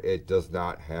 But it does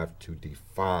not have to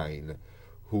define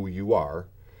who you are.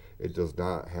 It does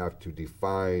not have to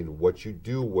define what you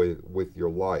do with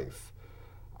your life.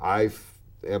 I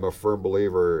am a firm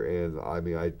believer in,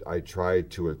 I try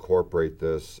to incorporate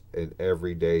this in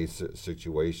everyday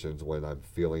situations when I'm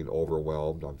feeling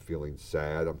overwhelmed, I'm feeling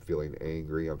sad, I'm feeling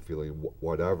angry, I'm feeling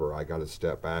whatever. I got to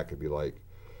step back and be like,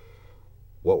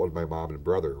 what would my mom and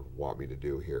brother want me to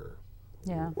do here?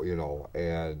 Yeah.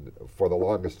 And for the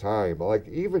longest time, like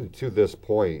even to this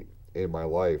point in my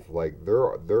life, like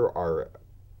there are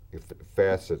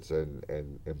facets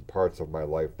and parts of my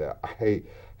life that I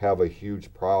have a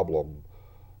huge problem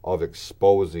of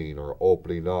exposing or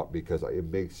opening up, because it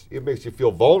makes you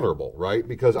feel vulnerable, right?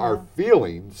 Because our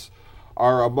feelings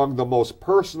are among the most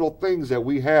personal things that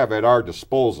we have at our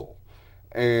disposal.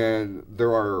 And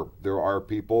there are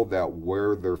people that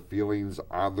wear their feelings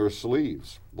on their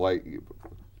sleeves, like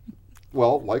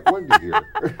Wendy here.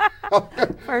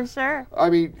 For sure. I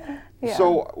mean,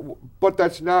 so, but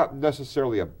that's not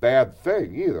necessarily a bad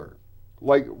thing either.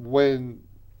 Like when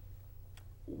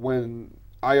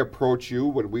I approach you,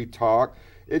 when we talk,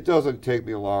 it doesn't take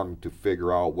me long to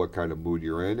figure out what kind of mood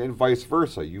you're in, and vice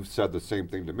versa. You've said the same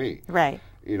thing to me. Right.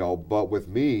 But with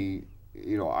me,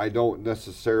 I don't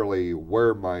necessarily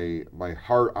wear my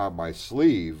heart on my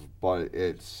sleeve, but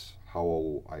it's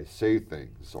how I say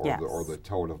things, or Yes. the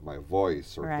tone of my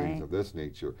voice, or things Right. of this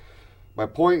nature. My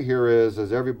point here is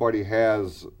everybody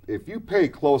has, if you pay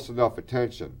close enough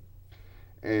attention,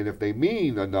 and if they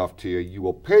mean enough to you, you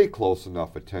will pay close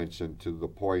enough attention to the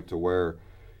point to where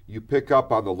you pick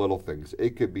up on the little things.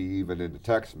 It could be even in the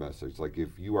text message. Like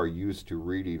if you are used to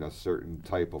reading a certain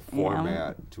type of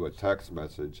format to a text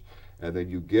message, and then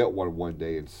you get one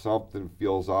day and something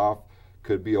feels off,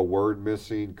 could be a word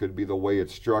missing, could be the way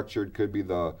it's structured, could be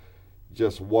the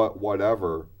just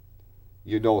whatever,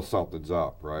 something's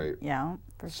up, right? Yeah,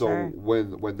 for So sure.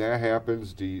 when that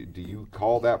happens, do you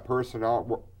call that person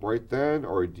out right then,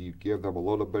 or do you give them a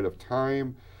little bit of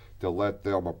time to let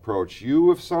them approach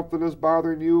you if something is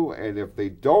bothering you? And if they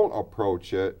don't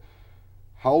approach it,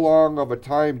 how long of a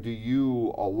time do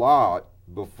you allot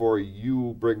before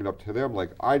you bring it up to them?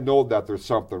 Like, I know that there's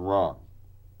something wrong,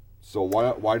 so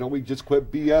why don't we just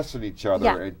quit BSing each other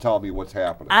Yeah. and tell me what's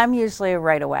happening? I'm usually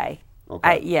right away.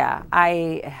 Okay.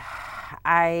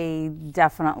 I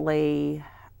definitely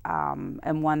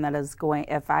am one that is going,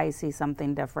 if I see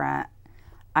something different,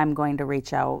 I'm going to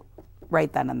reach out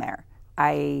right then and there.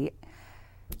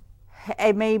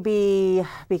 It may be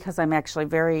because I'm actually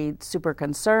very super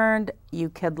concerned. You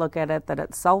could look at it that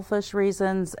it's selfish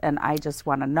reasons and I just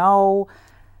want to know.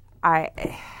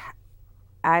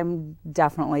 I'm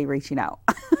definitely reaching out.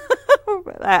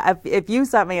 If you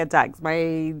sent me a text,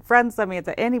 my friend sent me a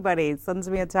text, anybody sends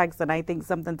me a text and I think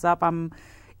something's up, I'm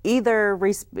either,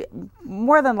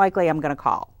 more than likely, I'm going to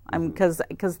call. Because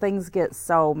things get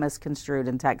so misconstrued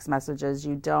in text messages.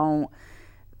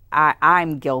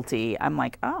 I'm guilty. I'm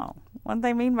like, oh, what do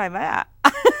they mean by that?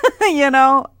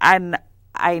 And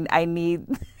I need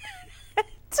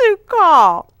to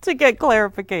call to get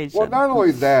clarification. Well, not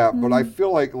only that, but I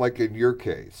feel like in your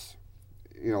case,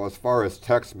 as far as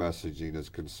text messaging is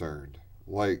concerned,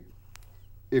 like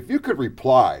if you could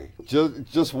reply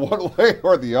just one way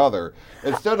or the other,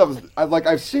 instead of like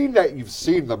I've seen that you've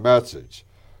seen the message,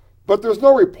 but there's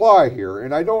no reply here,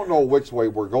 and I don't know which way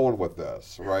we're going with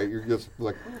this, right? You're just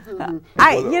like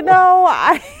I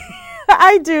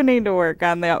do need to work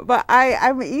on that, but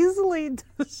I'm easily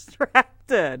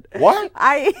distracted. What?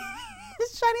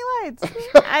 Shiny lights.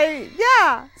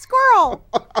 Squirrel.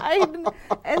 And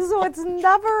so it's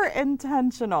never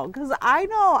intentional, because I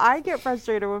know I get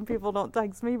frustrated when people don't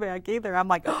text me back either. I'm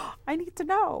like, oh, I need to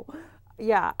know.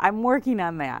 Yeah, I'm working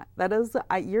on that. That is,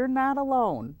 you're not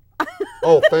alone.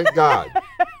 Oh, thank God.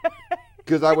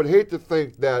 Because I would hate to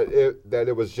think that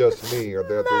it was just me, or that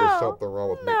there was something wrong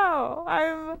with me. No,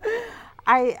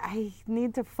 I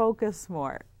need to focus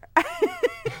more.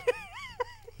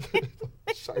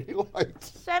 Shiny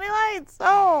lights. Shiny lights.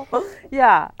 Oh,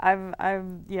 yeah.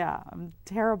 I'm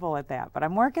terrible at that, but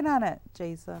I'm working on it,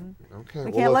 Jason. Okay.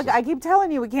 We can't look. I keep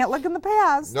telling you, we can't look in the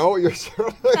past. No, you're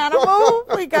certainly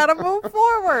We gotta move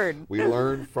forward. We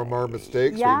learn from our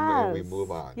mistakes, and we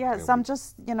move on. Yes,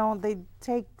 they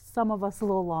take some of us a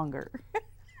little longer.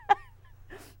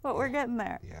 But we're getting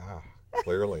there. Yeah,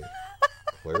 clearly.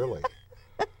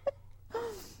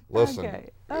 Listen, Okay.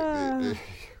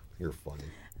 you're funny.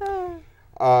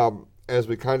 As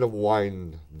we kind of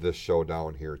wind this show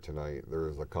down here tonight,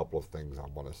 there's a couple of things I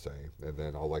want to say, and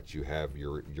then I'll let you have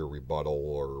your rebuttal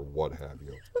or what have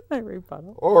you. My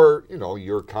rebuttal. Or,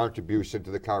 your contribution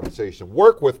to the conversation.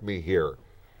 Work with me here.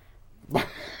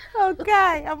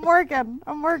 Okay, I'm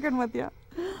working with you.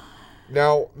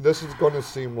 Now, this is going to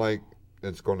seem like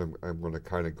I'm going to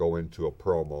kind of go into a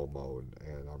promo mode,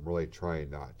 and I'm really trying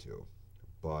not to.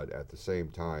 But at the same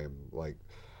time, like,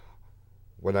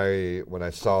 when I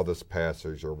saw this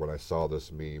passage, or when I saw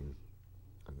this meme,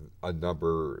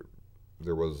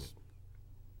 there was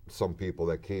some people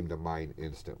that came to mind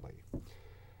instantly.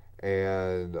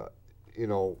 And,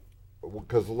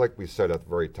 because like we said at the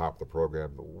very top of the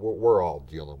program, we're all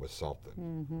dealing with something.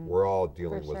 Mm-hmm. We're all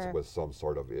dealing with some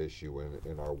sort of issue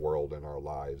in our world, in our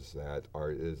lives, that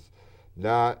is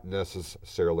not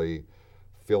necessarily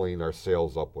filling our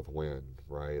sails up with wind,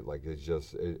 right? Like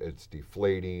it's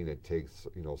deflating. It takes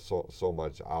so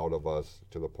much out of us,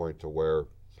 to the point to where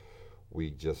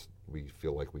we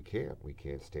feel like we can't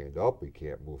stand up, we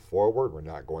can't move forward, we're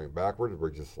not going backward,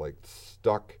 we're just like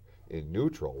stuck in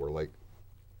neutral. We're like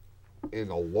in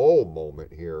a low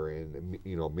moment here, and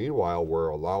meanwhile we're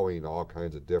allowing all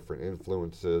kinds of different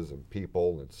influences and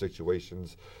people and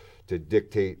situations to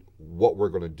dictate what we're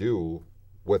going to do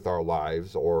with our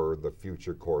lives or the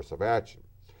future course of action.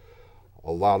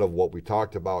 A lot of what we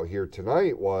talked about here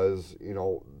tonight was,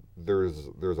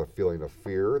 there's a feeling of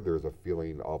fear, there's a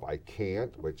feeling of I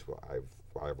can't, which I've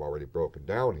I've already broken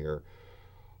down here.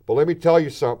 But let me tell you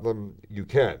something you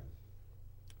can.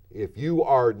 If you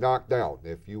are knocked down,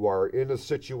 if you are in a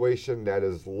situation that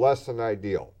is less than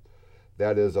ideal,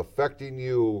 that is affecting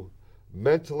you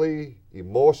mentally,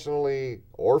 emotionally,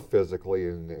 or physically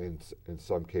in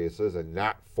some cases, and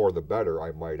not for the better,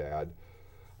 I might add,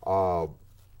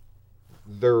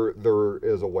 there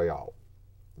is a way out.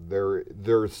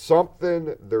 There is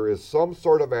some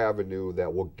sort of avenue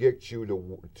that will get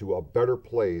you to a better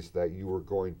place, that you are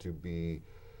going to be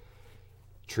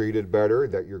treated better,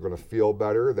 that you're going to feel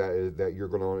better, that you're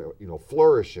going to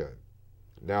flourish in.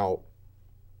 Now,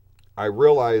 I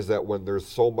realize that when there's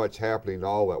so much happening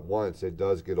all at once, it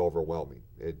does get overwhelming.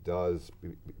 It does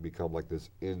become like this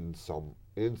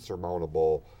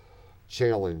insurmountable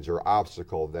challenge or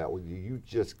obstacle that you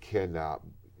just cannot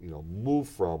move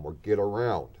from or get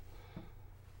around.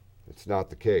 It's not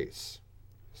the case.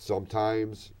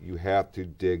 Sometimes you have to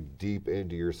dig deep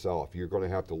into yourself. You're going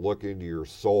to have to look into your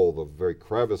soul, the very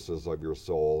crevices of your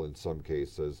soul in some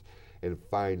cases, and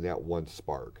find that one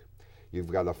spark.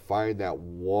 You've got to find that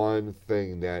one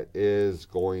thing that is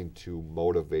going to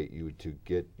motivate you to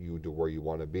get you to where you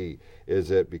want to be.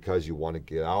 Is it because you want to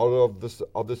get out of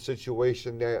the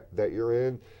situation that you're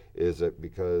in? Is it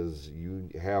because you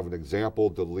have an example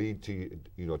to lead to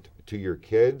to your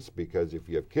kids? Because if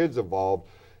you have kids involved,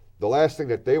 the last thing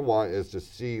that they want is to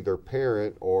see their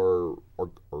parent or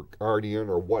guardian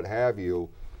or what have you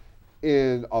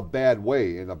in a bad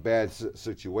way, in a bad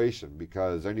situation,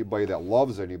 because anybody that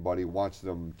loves anybody wants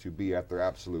them to be at their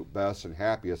absolute best and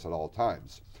happiest at all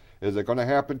times. Is it going to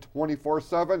happen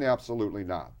 24/7? Absolutely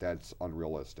not. That's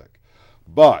unrealistic.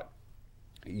 But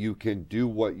you can do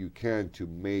what you can to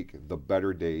make the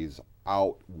better days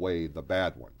outweigh the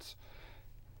bad ones.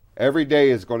 Every day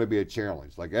is going to be a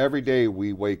challenge. Like every day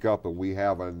we wake up and we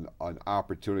have an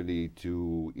opportunity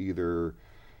to either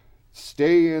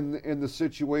stay in the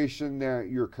situation that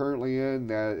you're currently in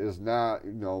that is not,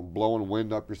 blowing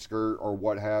wind up your skirt or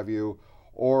what have you,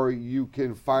 or you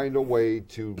can find a way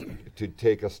to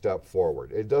take a step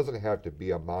forward. It doesn't have to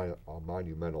be a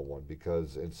monumental one,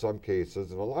 because in some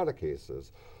cases, in a lot of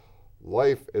cases,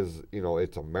 life is,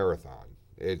 it's a marathon.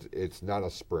 It's not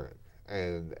a sprint.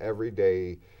 And every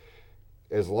day,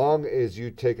 as long as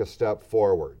you take a step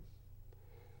forward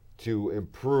to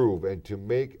improve and to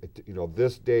make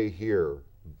this day here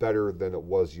better than it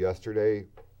was yesterday,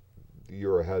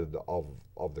 you're ahead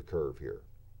of the curve here.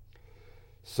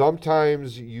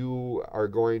 Sometimes you are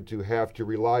going to have to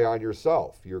rely on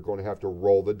yourself. You're going to have to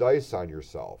roll the dice on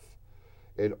yourself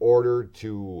in order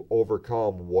to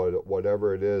overcome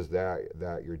whatever it is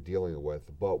that you're dealing with.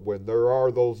 But when there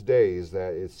are those days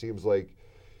that it seems like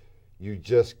you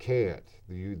just can't,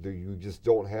 you just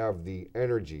don't have the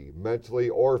energy, mentally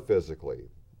or physically,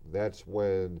 that's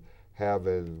when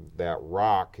having that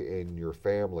rock in your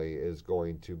family is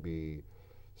going to be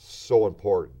so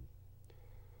important.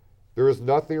 There is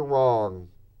nothing wrong,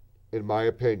 in my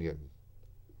opinion,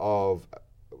 of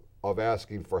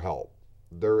asking for help.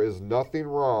 There is nothing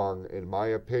wrong, in my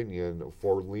opinion,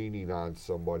 for leaning on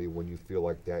somebody when you feel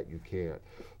like that you can't.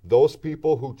 Those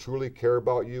people who truly care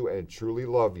about you and truly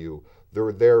love you,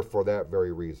 they're there for that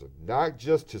very reason. Not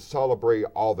just to celebrate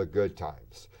all the good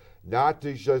times, not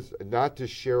to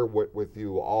share with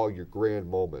you all your grand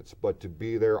moments, but to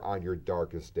be there on your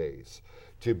darkest days,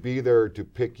 to be there to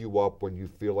pick you up when you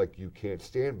feel like you can't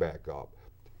stand back up.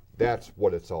 That's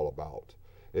what it's all about.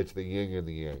 It's the yin and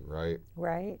the yang, right?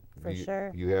 Right, for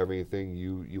sure. You have anything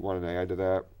you want to add to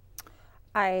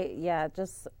that?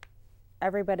 Just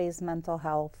everybody's mental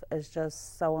health is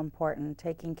just so important.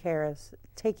 Taking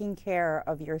care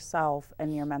of yourself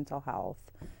and your mental health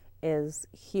is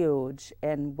huge.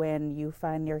 And when you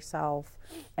find yourself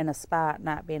in a spot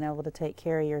not being able to take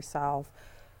care of yourself,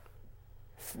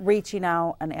 reaching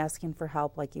out and asking for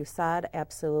help, like you said,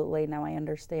 absolutely. Now, I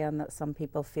understand that some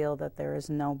people feel that there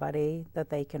is nobody that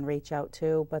they can reach out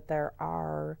to, but there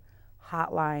are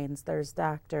hotlines, there's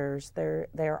doctors,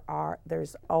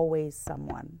 there's always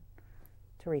someone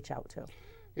to reach out to.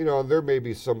 There may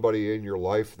be somebody in your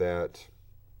life that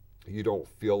you don't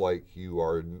feel like you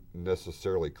are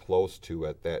necessarily close to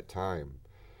at that time,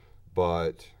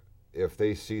 but if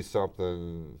they see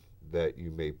something that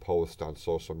you may post on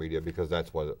social media, because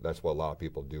that's what a lot of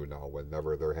people do now.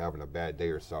 Whenever they're having a bad day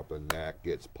or something, that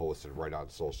gets posted right on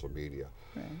social media.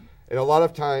 Right. And a lot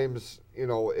of times,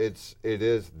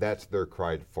 that's their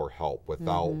cry for help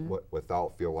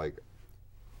without feel like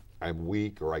I'm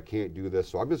weak or I can't do this.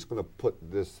 So I'm just going to put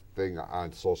this thing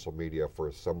on social media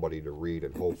for somebody to read,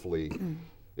 and hopefully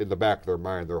in the back of their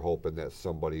mind, they're hoping that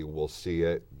somebody will see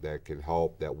it, that can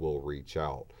help, that will reach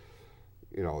out.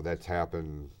 You know, that's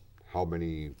happened how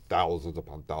many thousands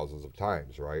upon thousands of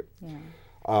times, right? Yeah.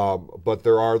 But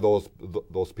there are those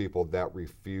people that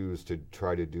refuse to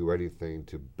try to do anything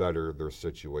to better their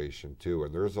situation too.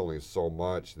 And there's only so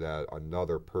much that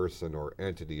another person or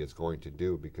entity is going to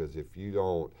do, because if you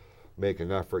don't make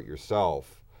an effort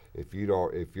yourself, if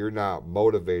you're not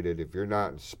motivated, if you're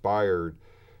not inspired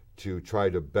to try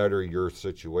to better your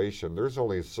situation, there's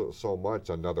only so much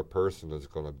another person is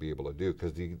going to be able to do,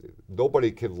 because nobody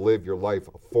can live your life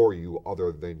for you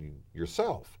other than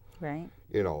yourself. Right.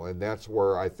 You know, and that's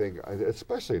where I think,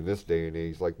 especially in this day and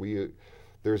age, like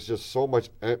there's just so much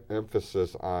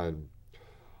emphasis on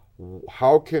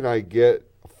how can I get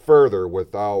further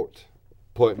without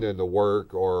putting in the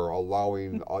work or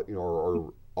allowing,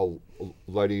 or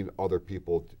letting other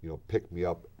people, pick me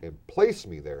up and place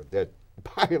me there. That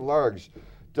by and large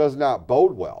does not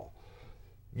bode well.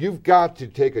 You've got to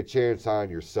take a chance on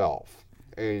yourself,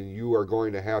 and you are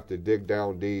going to have to dig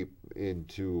down deep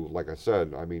into, like I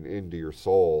said, into your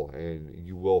soul, and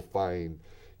you will find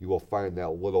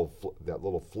that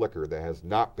little flicker that has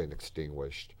not been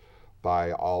extinguished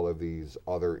by all of these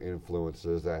other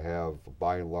influences that have,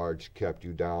 by and large, kept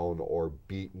you down or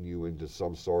beaten you into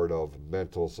some sort of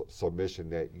mental submission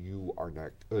that you are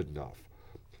not good enough.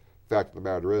 Fact of the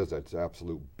matter is, that's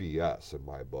absolute BS in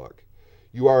my book.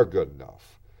 You are good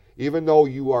enough. Even though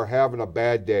you are having a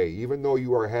bad day, even though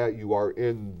you are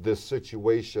in this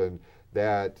situation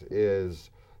that is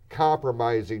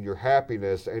compromising your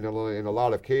happiness and in a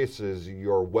lot of cases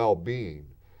your well-being,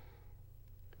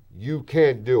 you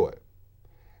can do it.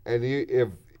 And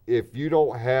if you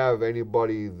don't have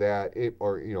anybody that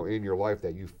in your life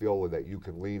that you feel that you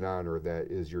can lean on or that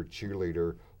is your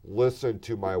cheerleader, listen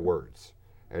to my words.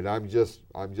 And I'm just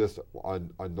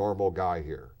a normal guy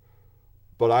here.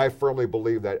 But I firmly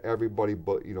believe that everybody,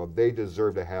 they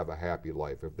deserve to have a happy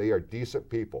life. If they are decent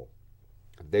people,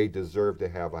 they deserve to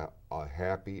have a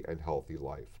happy and healthy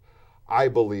life. I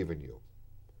believe in you.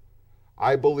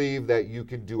 I believe that you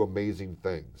can do amazing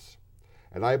things.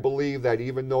 And I believe that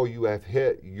even though you have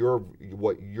hit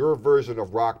what your version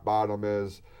of rock bottom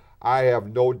is, I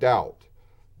have no doubt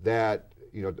that,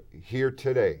 here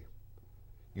today,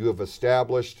 you have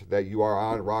established that you are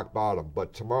on rock bottom.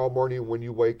 But tomorrow morning when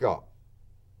you wake up,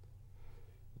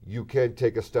 you can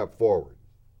take a step forward.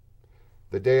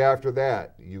 The day after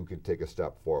that, you can take a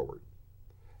step forward.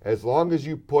 As long as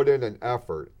you put in an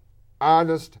effort,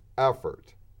 honest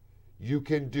effort, you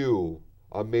can do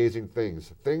amazing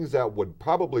things that would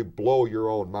probably blow your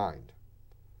own mind.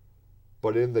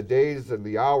 But in the days and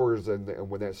the hours and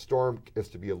when that storm gets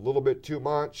to be a little bit too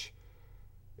much,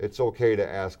 it's okay to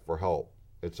ask for help.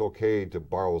 It's okay to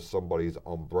borrow somebody's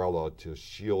umbrella to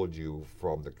shield you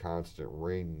from the constant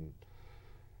rain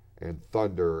and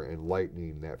thunder and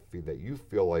lightning that you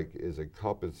feel like is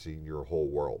encompassing your whole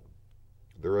world.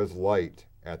 There is light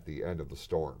at the end of the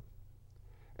storm,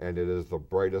 and it is the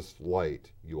brightest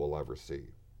light you will ever see.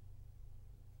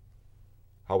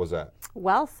 How was that?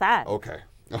 Well said. Okay.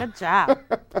 Good job.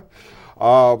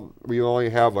 We only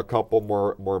have a couple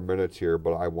more minutes here,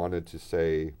 but I wanted to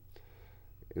say,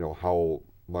 how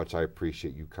much I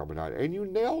appreciate you coming on, and you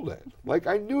nailed it. Like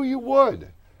I knew you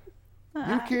would.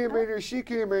 She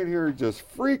came in here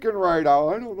just freaking right out.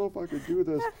 I don't know if I could do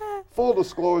this. Full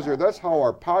disclosure, that's how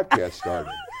our podcast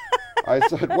started. I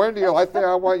said, Wendy, I think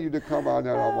I want you to come on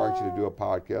and I want you to do a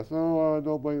podcast. No,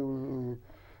 nobody.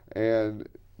 And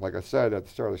like I said at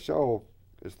the start of the show,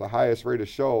 it's the highest rated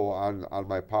show on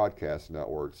my podcast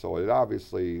network. So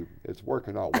it's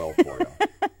working out well for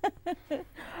you.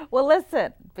 Well,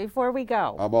 listen, before we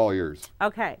go. I'm all ears.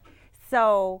 Okay.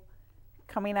 So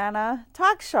coming on a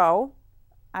talk show,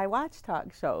 I watch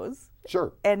talk shows.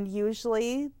 Sure. And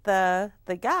usually the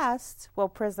guest will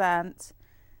present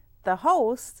the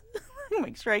host.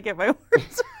 Make sure I get my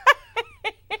words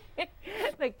right.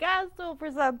 The guest will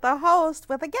present the host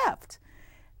with a gift.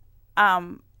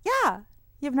 Yeah.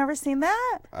 You've never seen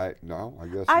that? No, I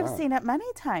guess I've not. seen it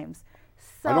many times.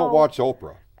 So, I don't watch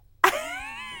Oprah.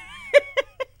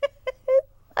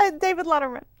 David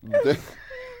Letterman.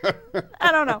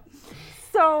 I don't know.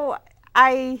 So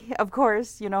of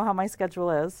course, you know how my schedule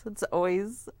is. It's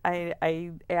always,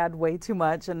 I add way too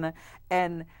much. And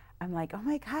I'm like, oh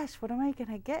my gosh, what am I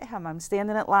going to get him? I'm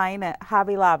standing at line at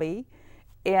Hobby Lobby.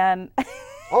 And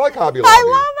I like Hobby Lobby. I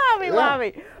love Hobby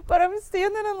Lobby. But I'm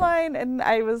standing in line and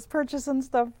I was purchasing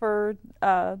stuff for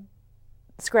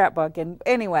scrapbook. And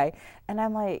anyway, and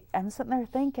I'm sitting there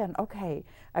thinking, okay,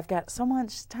 I've got so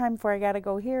much time before I got to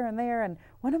go here and there. And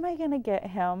what am I going to get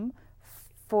him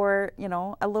for,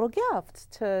 a little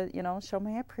gift to, show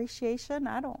my appreciation?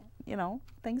 I don't,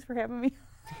 thanks for having me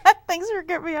Thanks for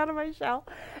getting me out of my shell.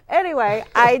 Anyway,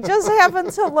 I just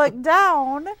happened to look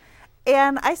down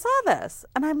and I saw this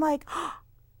and I'm like, oh,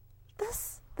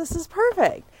 this is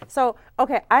perfect. So,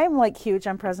 okay, I'm like huge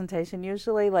on presentation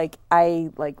usually. Like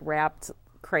I like wrapped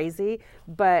crazy,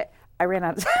 but I ran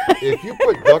out of time. If you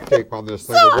put duct tape on this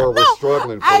thing, we're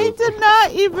struggling for I this. did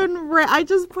not even I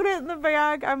just put it in the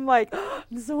bag. I'm like, oh,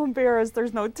 I'm so embarrassed.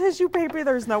 There's no tissue paper.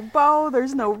 There's no bow.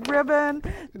 There's no ribbon.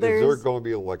 Is there going to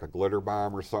be like a glitter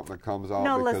bomb or something that comes out?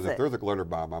 No, because listen. if there's a glitter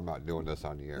bomb, I'm not doing this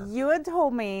on the air. You had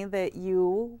told me that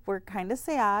you were kind of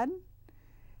sad.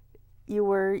 You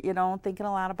were, thinking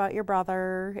a lot about your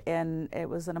brother, and it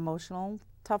was an emotional,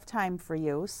 tough time for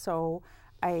you. So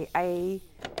I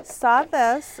saw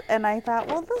this, and I thought,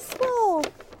 well, this will,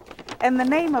 and the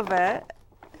name of it.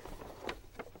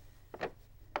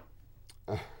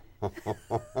 How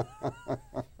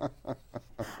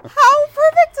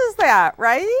perfect is that,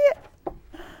 right?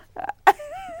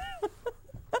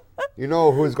 You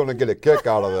know who's going to get a kick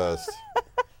out of this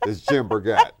is Jim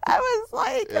Burgett. I was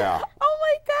like, Yeah. Oh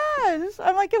my gosh.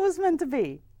 I'm like, it was meant to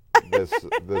be. This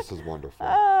is wonderful.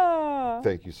 Oh,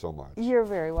 Thank you so much. you're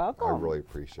very welcome. I really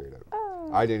appreciate it.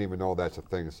 Oh. I didn't even know that's a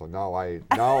thing. So now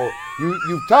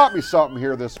you've taught me something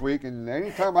here this week, and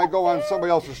anytime I go on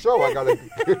somebody else's show, I got to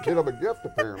get them a gift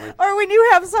apparently. Or when you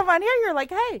have someone here, you're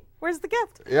like, hey, where's the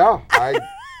gift? Yeah, I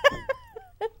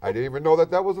didn't even know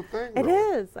that was a thing. It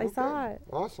really. is. I saw it.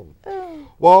 Awesome. Oh.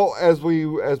 Well, as we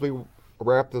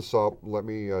wrap this up, let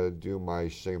me do my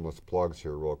shameless plugs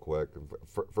here real quick.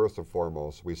 First and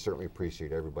foremost, we certainly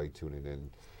appreciate everybody tuning in,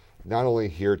 not only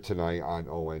here tonight on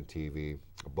ONTV,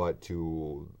 but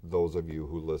to those of you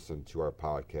who listen to our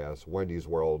podcast. Wendy's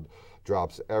World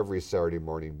drops every Saturday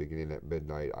morning beginning at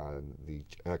midnight on the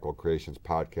Echo Creations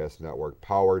Podcast Network,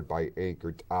 powered by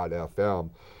Anchor.fm.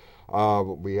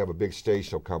 We have a big stage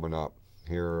show coming up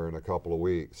here in a couple of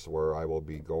weeks where I will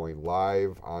be going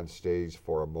live on stage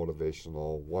for a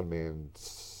motivational one-man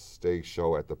stage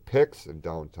show at the Pix in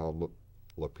downtown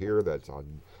Lapeer. That's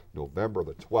on November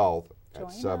the 12th at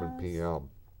Join 7 us. p.m.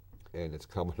 And it's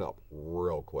coming up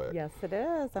real quick. Yes, it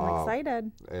is. I'm excited.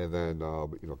 And then,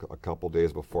 a couple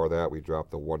days before that, we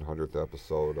dropped the 100th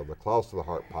episode of the Close to the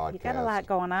Heart podcast. You got a lot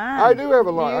going on. I do have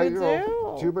a lot. You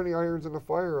do. Too many irons in the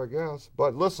fire, I guess.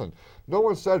 But listen, no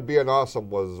one said being awesome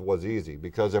was easy,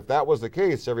 because if that was the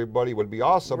case, everybody would be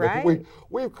awesome. Right. And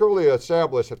we've clearly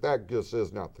established that just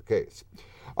is not the case.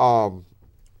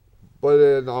 But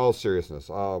in all seriousness,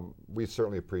 we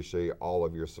certainly appreciate all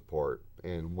of your support.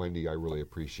 And Wendy, I really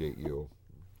appreciate you.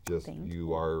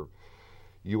 You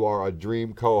are a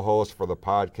dream co-host for the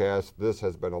podcast. This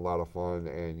has been a lot of fun,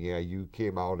 and yeah, you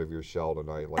came out of your shell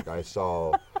tonight. Like, I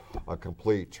saw a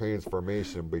complete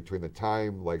transformation between the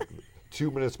time, like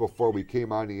 2 minutes before we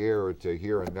came on the air to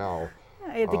here and now.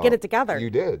 I had to get it together.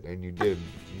 You did, and you did.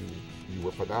 You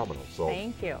were phenomenal. So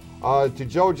Thank you. to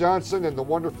Joe Johnson and the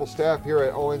wonderful staff here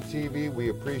at ONTV, we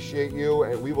appreciate you,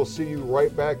 and we will see you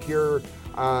right back here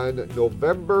on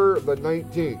November the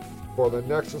 19th for the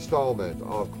next installment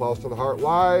of Close to the Heart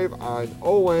Live on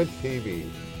ONTV.